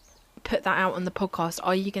actually put that out on the podcast?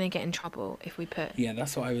 Are you going to get in trouble if we put? Yeah,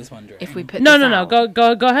 that's what I was wondering. If we put No. this out?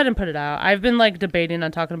 Go ahead and put it out. I've been like debating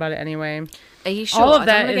on talking about it anyway. Are you sure? All of I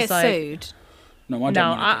that don't wanna is get like sued. No, I don't no.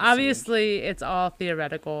 want to get sued. Obviously, it's all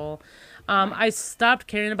theoretical. I stopped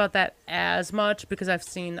caring about that as much because I've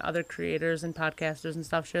seen other creators and podcasters and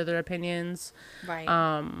stuff share their opinions. Right.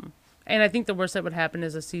 And I think the worst that would happen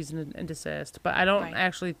is a cease and desist. But I don't Right.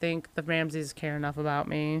 actually think the Ramseys care enough about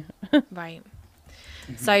me. Right.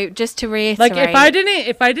 So just to reiterate, Like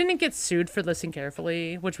if I didn't get sued for listening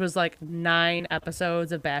carefully, which was like 9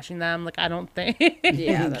 episodes of bashing them, like I don't think.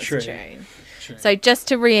 yeah, that's True. true. So just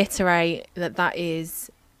to reiterate that is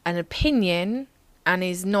an opinion and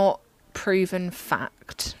is not proven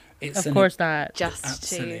fact. It's Of course not. Just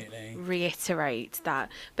Absolutely. to reiterate that.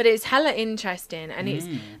 But it's hella interesting, and it's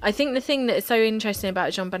I think the thing that is so interesting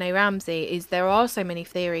about JonBenét Ramsey is there are so many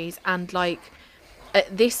theories, and like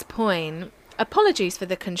at this point, apologies for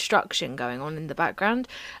the construction going on in the background,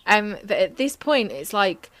 but at this point it's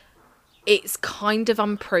like it's kind of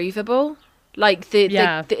unprovable. Like the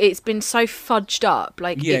it's been so fudged up.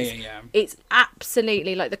 Like it's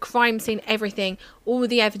absolutely like the crime scene, everything, all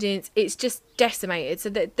the evidence. It's just decimated. So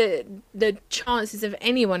that the chances of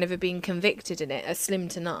anyone ever being convicted in it are slim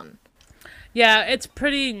to none. Yeah, it's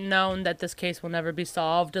pretty known that this case will never be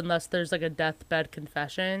solved unless there's like a deathbed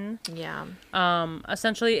confession. Yeah.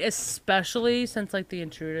 Essentially, especially since like the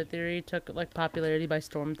intruder theory took like popularity by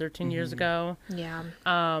storm 13 years ago. Yeah.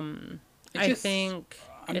 I think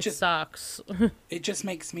it sucks. It just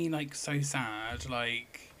makes me like so sad.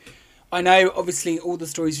 Like, I know obviously all the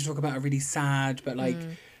stories you talk about are really sad, but like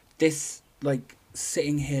this, like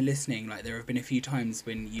sitting here listening, like there have been a few times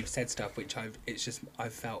when you've said stuff which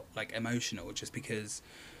I've felt like emotional just because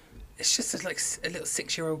it's just like a little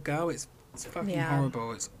 6-year-old girl. It's fucking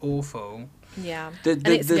horrible. It's awful. Yeah. The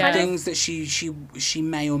things that she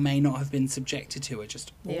may or may not have been subjected to are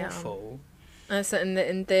just awful. And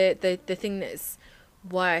the thing that's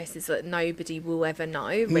worse is that nobody will ever know.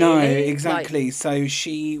 Really. No, exactly. Like, so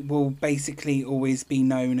she will basically always be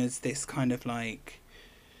known as this kind of like,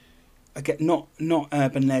 again, not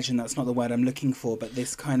urban legend. That's not the word I'm looking for, but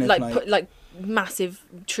this kind of like massive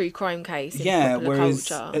true crime case. In popular whereas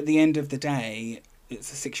culture. At the end of the day,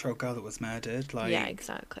 it's a 6-year-old girl that was murdered. Like, yeah,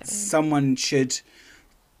 exactly. Someone should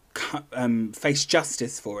face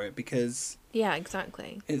justice for it because. Yeah,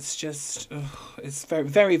 exactly. It's just, it's very,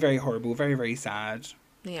 very, very horrible, very, very sad.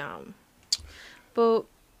 Yeah. But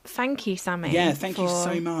thank you, Sammy. Yeah, thank you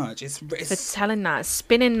so much. It's for telling that,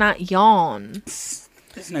 spinning that yarn.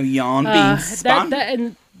 There's no yarn being spun.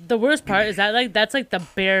 And the worst part is that like that's like the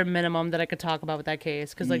bare minimum that I could talk about with that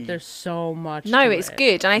case because like there's so much. No, to it's it.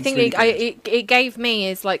 good, and I think really it gave me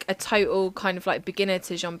as like a total kind of like beginner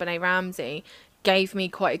to JonBenét Ramsey. Gave me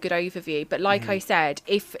quite a good overview, but like I said,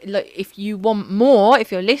 if you want more,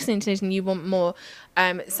 if you're listening to this and you want more,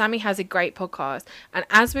 Sammy has a great podcast. And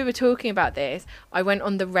as we were talking about this, I went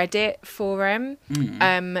on the Reddit forum,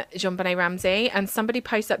 JonBenét Ramsey, and somebody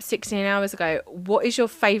posted up 16 hours ago, what is your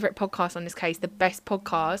favourite podcast on this case, the best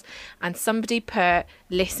podcast? And somebody put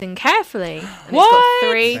Listen Carefully. And What? It's got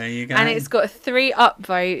 3, There you go. and it's got 3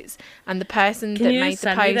 upvotes. And the person that made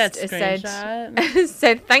the post has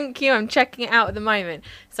said, thank you, I'm checking it out at the moment.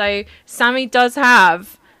 So Sammy does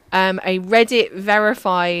have a Reddit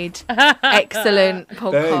verified excellent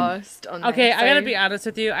podcast on Okay, there. I gotta be honest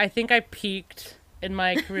with you. I think I peaked in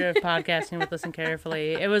my career of podcasting with Listen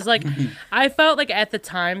Carefully. It was like, I felt like at the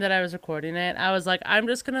time that I was recording it, I was like, I'm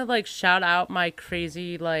just gonna like shout out my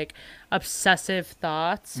crazy like obsessive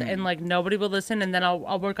thoughts, and like nobody will listen, and then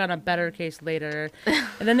I'll work on a better case later.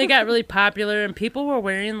 And then they got really popular, and people were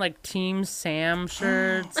wearing like Team Sam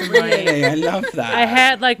shirts. And, like, Really, I love that. I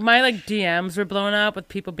had like my like DMs were blowing up with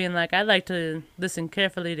people being like, "I'd like to listen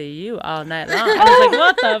carefully to you all night long." I was like,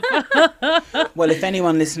 "What the fuck?" Well, if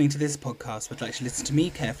anyone listening to this podcast would like to listen to me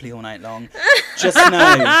carefully all night long, just know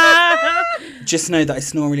that I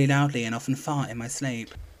snore really loudly and often fart in my sleep.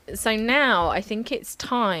 So now I think it's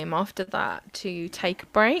time after that to take a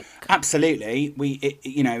break. Absolutely.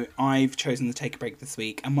 I've chosen to take a break this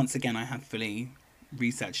week, and once again, I have fully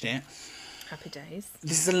researched it. Happy days.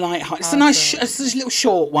 This is a light. It's a nice. It's a little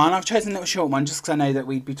short one. I've chosen a little short one just because I know that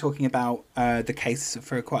we'd be talking about the case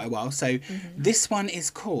for quite a while. So this one is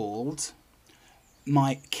called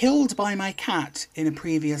 "Killed by My Cat in a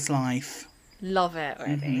Previous Life." Love it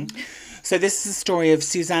already. So this is a story of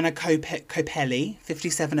Susanna Copelli,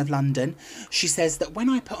 57 of London. She says that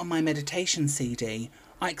when I put on my meditation CD,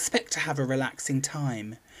 I expect to have a relaxing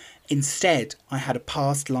time. Instead, I had a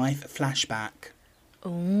past life flashback.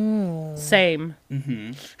 Ooh. Same.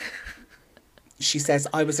 She says,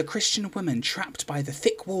 I was a Christian woman trapped by the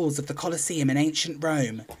thick walls of the Colosseum in ancient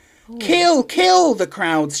Rome. Ooh. Kill, kill, the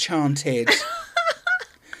crowds chanted.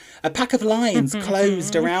 A pack of lions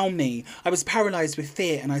closed around me. I was paralysed with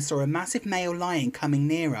fear and I saw a massive male lion coming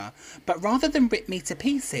nearer. But rather than rip me to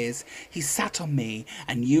pieces, he sat on me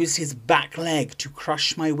and used his back leg to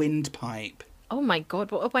crush my windpipe. Oh my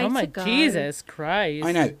God, what a way to go. Oh my Jesus Christ.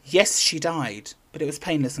 I know. Yes, she died, but it was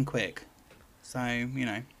painless and quick. So,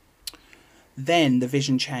 Then the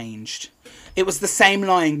vision changed. It was the same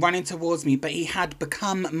lion running towards me, but he had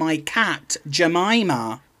become my cat,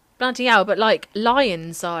 Jemima. Bloody hell, but like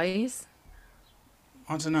lion size.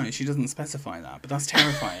 I don't know. She doesn't specify that, but that's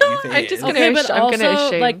terrifying. If it I'm is. just Okay, gonna but I'm also, gonna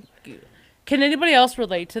assume. like, can anybody else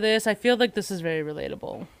relate to this? I feel like this is very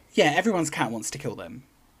relatable. Yeah, everyone's cat wants to kill them.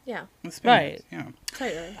 Yeah. Let's be Right. honest, yeah.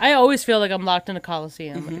 Totally. I always feel like I'm locked in a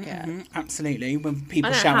coliseum with a cat. Absolutely. When people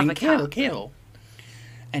I don't shouting, have a kill, cat. kill.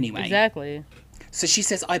 Anyway. Exactly. So she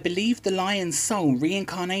says, I believe the lion's soul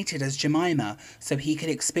reincarnated as Jemima so he could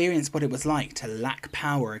experience what it was like to lack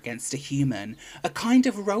power against a human. A kind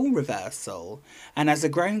of role reversal. And as a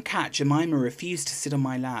grown cat, Jemima refused to sit on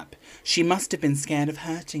my lap. She must have been scared of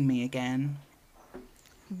hurting me again.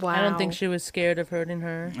 Wow. I don't think she was scared of hurting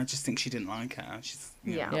her. I just think she didn't like her.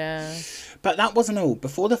 Yeah. Yeah. But that wasn't all.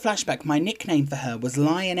 Before the flashback, my nickname for her was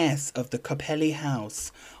Lioness of the Copelli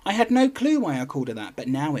House. I had no clue why I called her that, but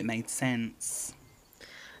now it made sense.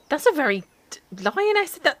 That's a very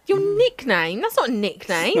lioness. That your nickname? That's not a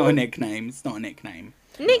nickname. It's not a nickname. It's not a nickname.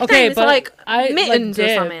 Nickname Okay, is but like mittens or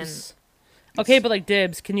something. Dibs. Okay, but like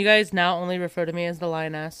Dibs, can you guys now only refer to me as the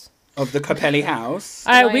lioness? Of the Copelli House.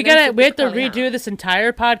 All right, we have to Copelli redo House. this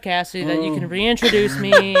entire podcast so that you can reintroduce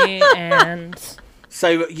me and.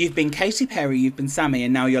 So you've been Katy Perry, you've been Sammy,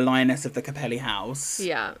 and now you're Lioness of the Copelli House.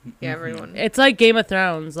 Yeah. Yeah. Everyone. It's like Game of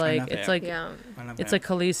Thrones. I Like love it's it. like Yeah. I love it's it. like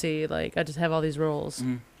Khaleesi. Like I just have all these roles.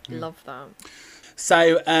 Love that.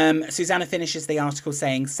 So Susanna finishes the article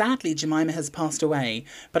saying, sadly, Jemima has passed away,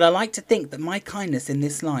 but I like to think that my kindness in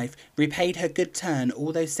this life repaid her good turn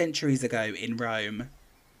all those centuries ago in Rome.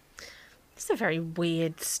 It's a very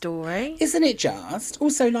weird story. Isn't it just?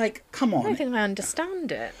 Also, like, come I on. don't think I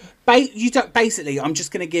understand it. Basically, I'm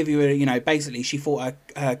just going to give you a, basically she thought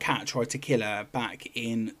her cat tried to kill her back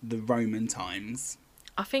in the Roman times.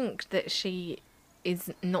 I think that she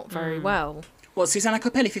is not very well. What, Susanna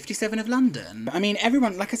Copelli, 57 of London? I mean,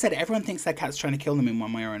 everyone, like I said, everyone thinks their cat's trying to kill them in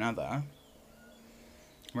one way or another.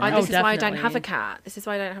 Right? This is why I don't definitely. have a cat. This is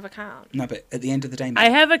why I don't have a cat. No, but at the end of the day, I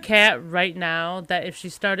have a cat right now that if she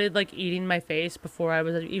started like eating my face before I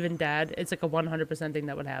was even dead, it's like a 100% thing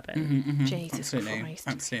that would happen. Jesus absolutely, Christ.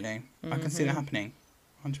 absolutely. I can see that happening.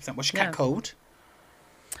 100%. What's your cat called?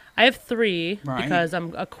 I have 3 Right. because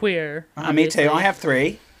I'm a queer. Me too. obviously. I have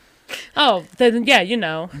 3. Oh, then yeah, you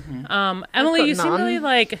know. Emily, got you seem none. really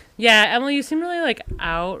Emily, you seem really like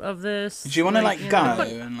out of this. Do you want to you go? know.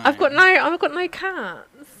 And, I've got no cats.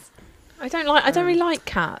 I don't really like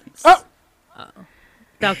cats. Oh!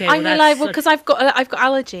 Okay, I'm well, allergic that's because I've got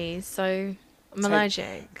allergies, so I'm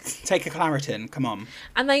allergic. Take a Claritin. Come on.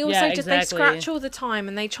 And they also Yeah, just they exactly. scratch all the time,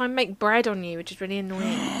 and they try and make bread on you, which is really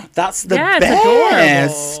annoying. That's the Yeah, it's best.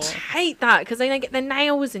 adorable. I hate that because they get their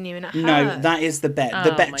nails in you and it hurts. No, that is the best. Oh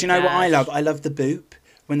Do my you know what I gosh. love? I love the boop.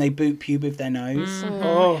 When they boop you with their nose.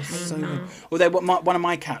 Oh, so good. Although one of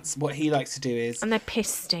my cats, what he likes to do is... And their piss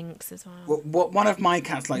stinks as well. What one of my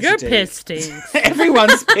cats likes Your to do... piss stinks.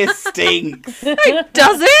 Everyone's piss stinks. It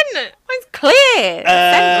doesn't. It's clear.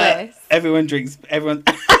 Scentless. Everyone drinks piss. That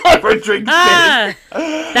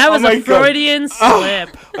was my a God. Freudian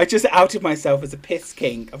slip. I just outed myself as a piss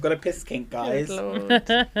kink. I've got a piss kink, guys.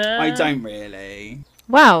 I don't really.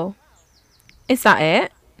 Well, is that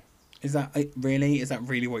it? Is that really? Is that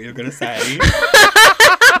really what you're going to say?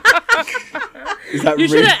 Is that You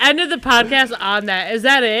should have ended the podcast on that. Is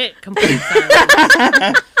that it? Complete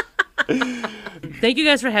silence. Thank you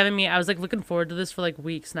guys for having me. I was like looking forward to this for like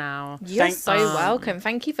weeks now. You're so welcome.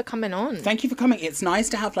 Thank you for coming on. Thank you for coming. It's nice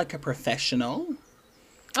to have like a professional.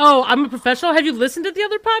 Oh, I'm a professional. Have you listened to the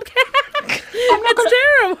other podcast? It's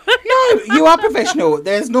terrible. No, you are professional.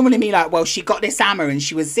 There's normally me like, well, she got this hammer and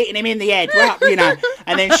she was hitting him in the head, right, you know,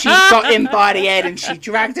 and then she got him by the head and she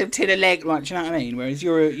dragged him to the leg, like, do you know what I mean? Whereas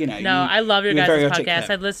you're, you know. No, I love your guys' podcast.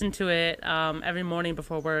 I listen to it every morning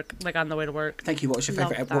before work, like on the way to work. Thank you. What was your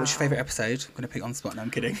favorite episode? I'm gonna pick on the spot. No, I'm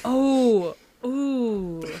kidding. Oh.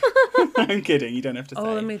 Ooh. I'm kidding. You don't have to say.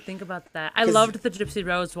 Oh, let me think about that. I loved the Gypsy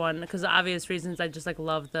Rose one because of obvious reasons. I just like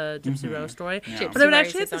love the Gypsy Rose story. Yeah. But I would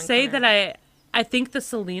actually have to say that I think the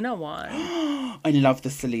Selena one. I love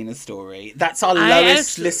the Selena story. That's our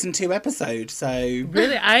lowest listened to episode. So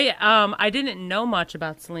really, I didn't know much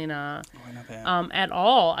about Selena. Oh, I love it. At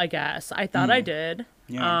all. I guess I thought I did.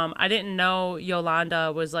 Yeah. I didn't know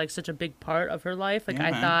Yolanda was like such a big part of her life. Like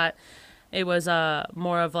I thought it was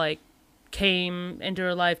more of like. Came into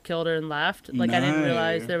her life, killed her, and left. Like, no. I didn't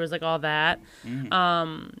realize there was, like, all that.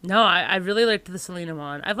 No, I really liked the Selena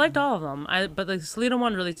one. I've liked all of them, but the Selena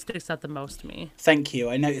one really sticks out the most to me. Thank you.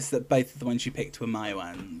 I noticed that both of the ones you picked were my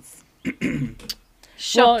ones.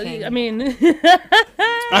 Shocking. Well, I mean...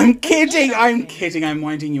 I'm kidding. I'm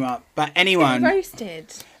winding you up. But anyone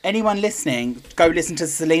listening, go listen to the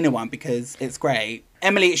Selena one because it's great.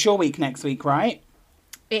 Emily, it's your week next week, right?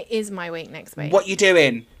 It is my week next week. What you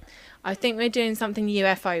doing? I think we're doing something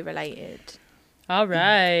UFO related. All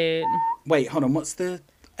right. Wait, hold on. What's the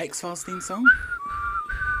X-Files theme song?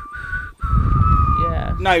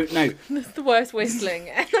 Yeah. No. That's the worst whistling.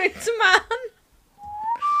 It's man.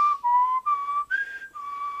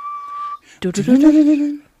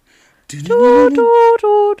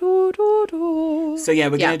 So yeah,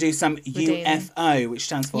 we're going to do some UFO, which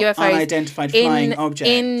stands for Unidentified Flying Object.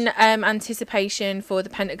 In anticipation for the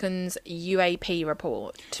Pentagon's UAP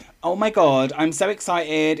report. Oh my God, I'm so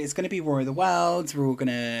excited. It's going to be War of the Worlds. We're all going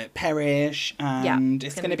to perish. And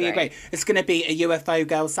it's going to be great. It's going to be a UFO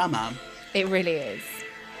girl summer. It really is.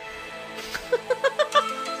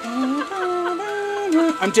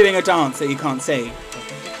 I'm doing a dance that you can't see.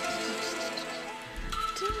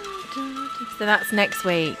 So that's next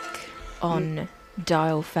week on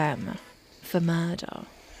Dial Femme for Murder.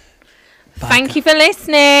 Bye, Thank you for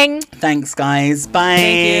listening. Thanks, guys. Bye.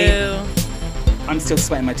 Thank you. I'm still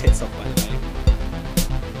sweating my tits off.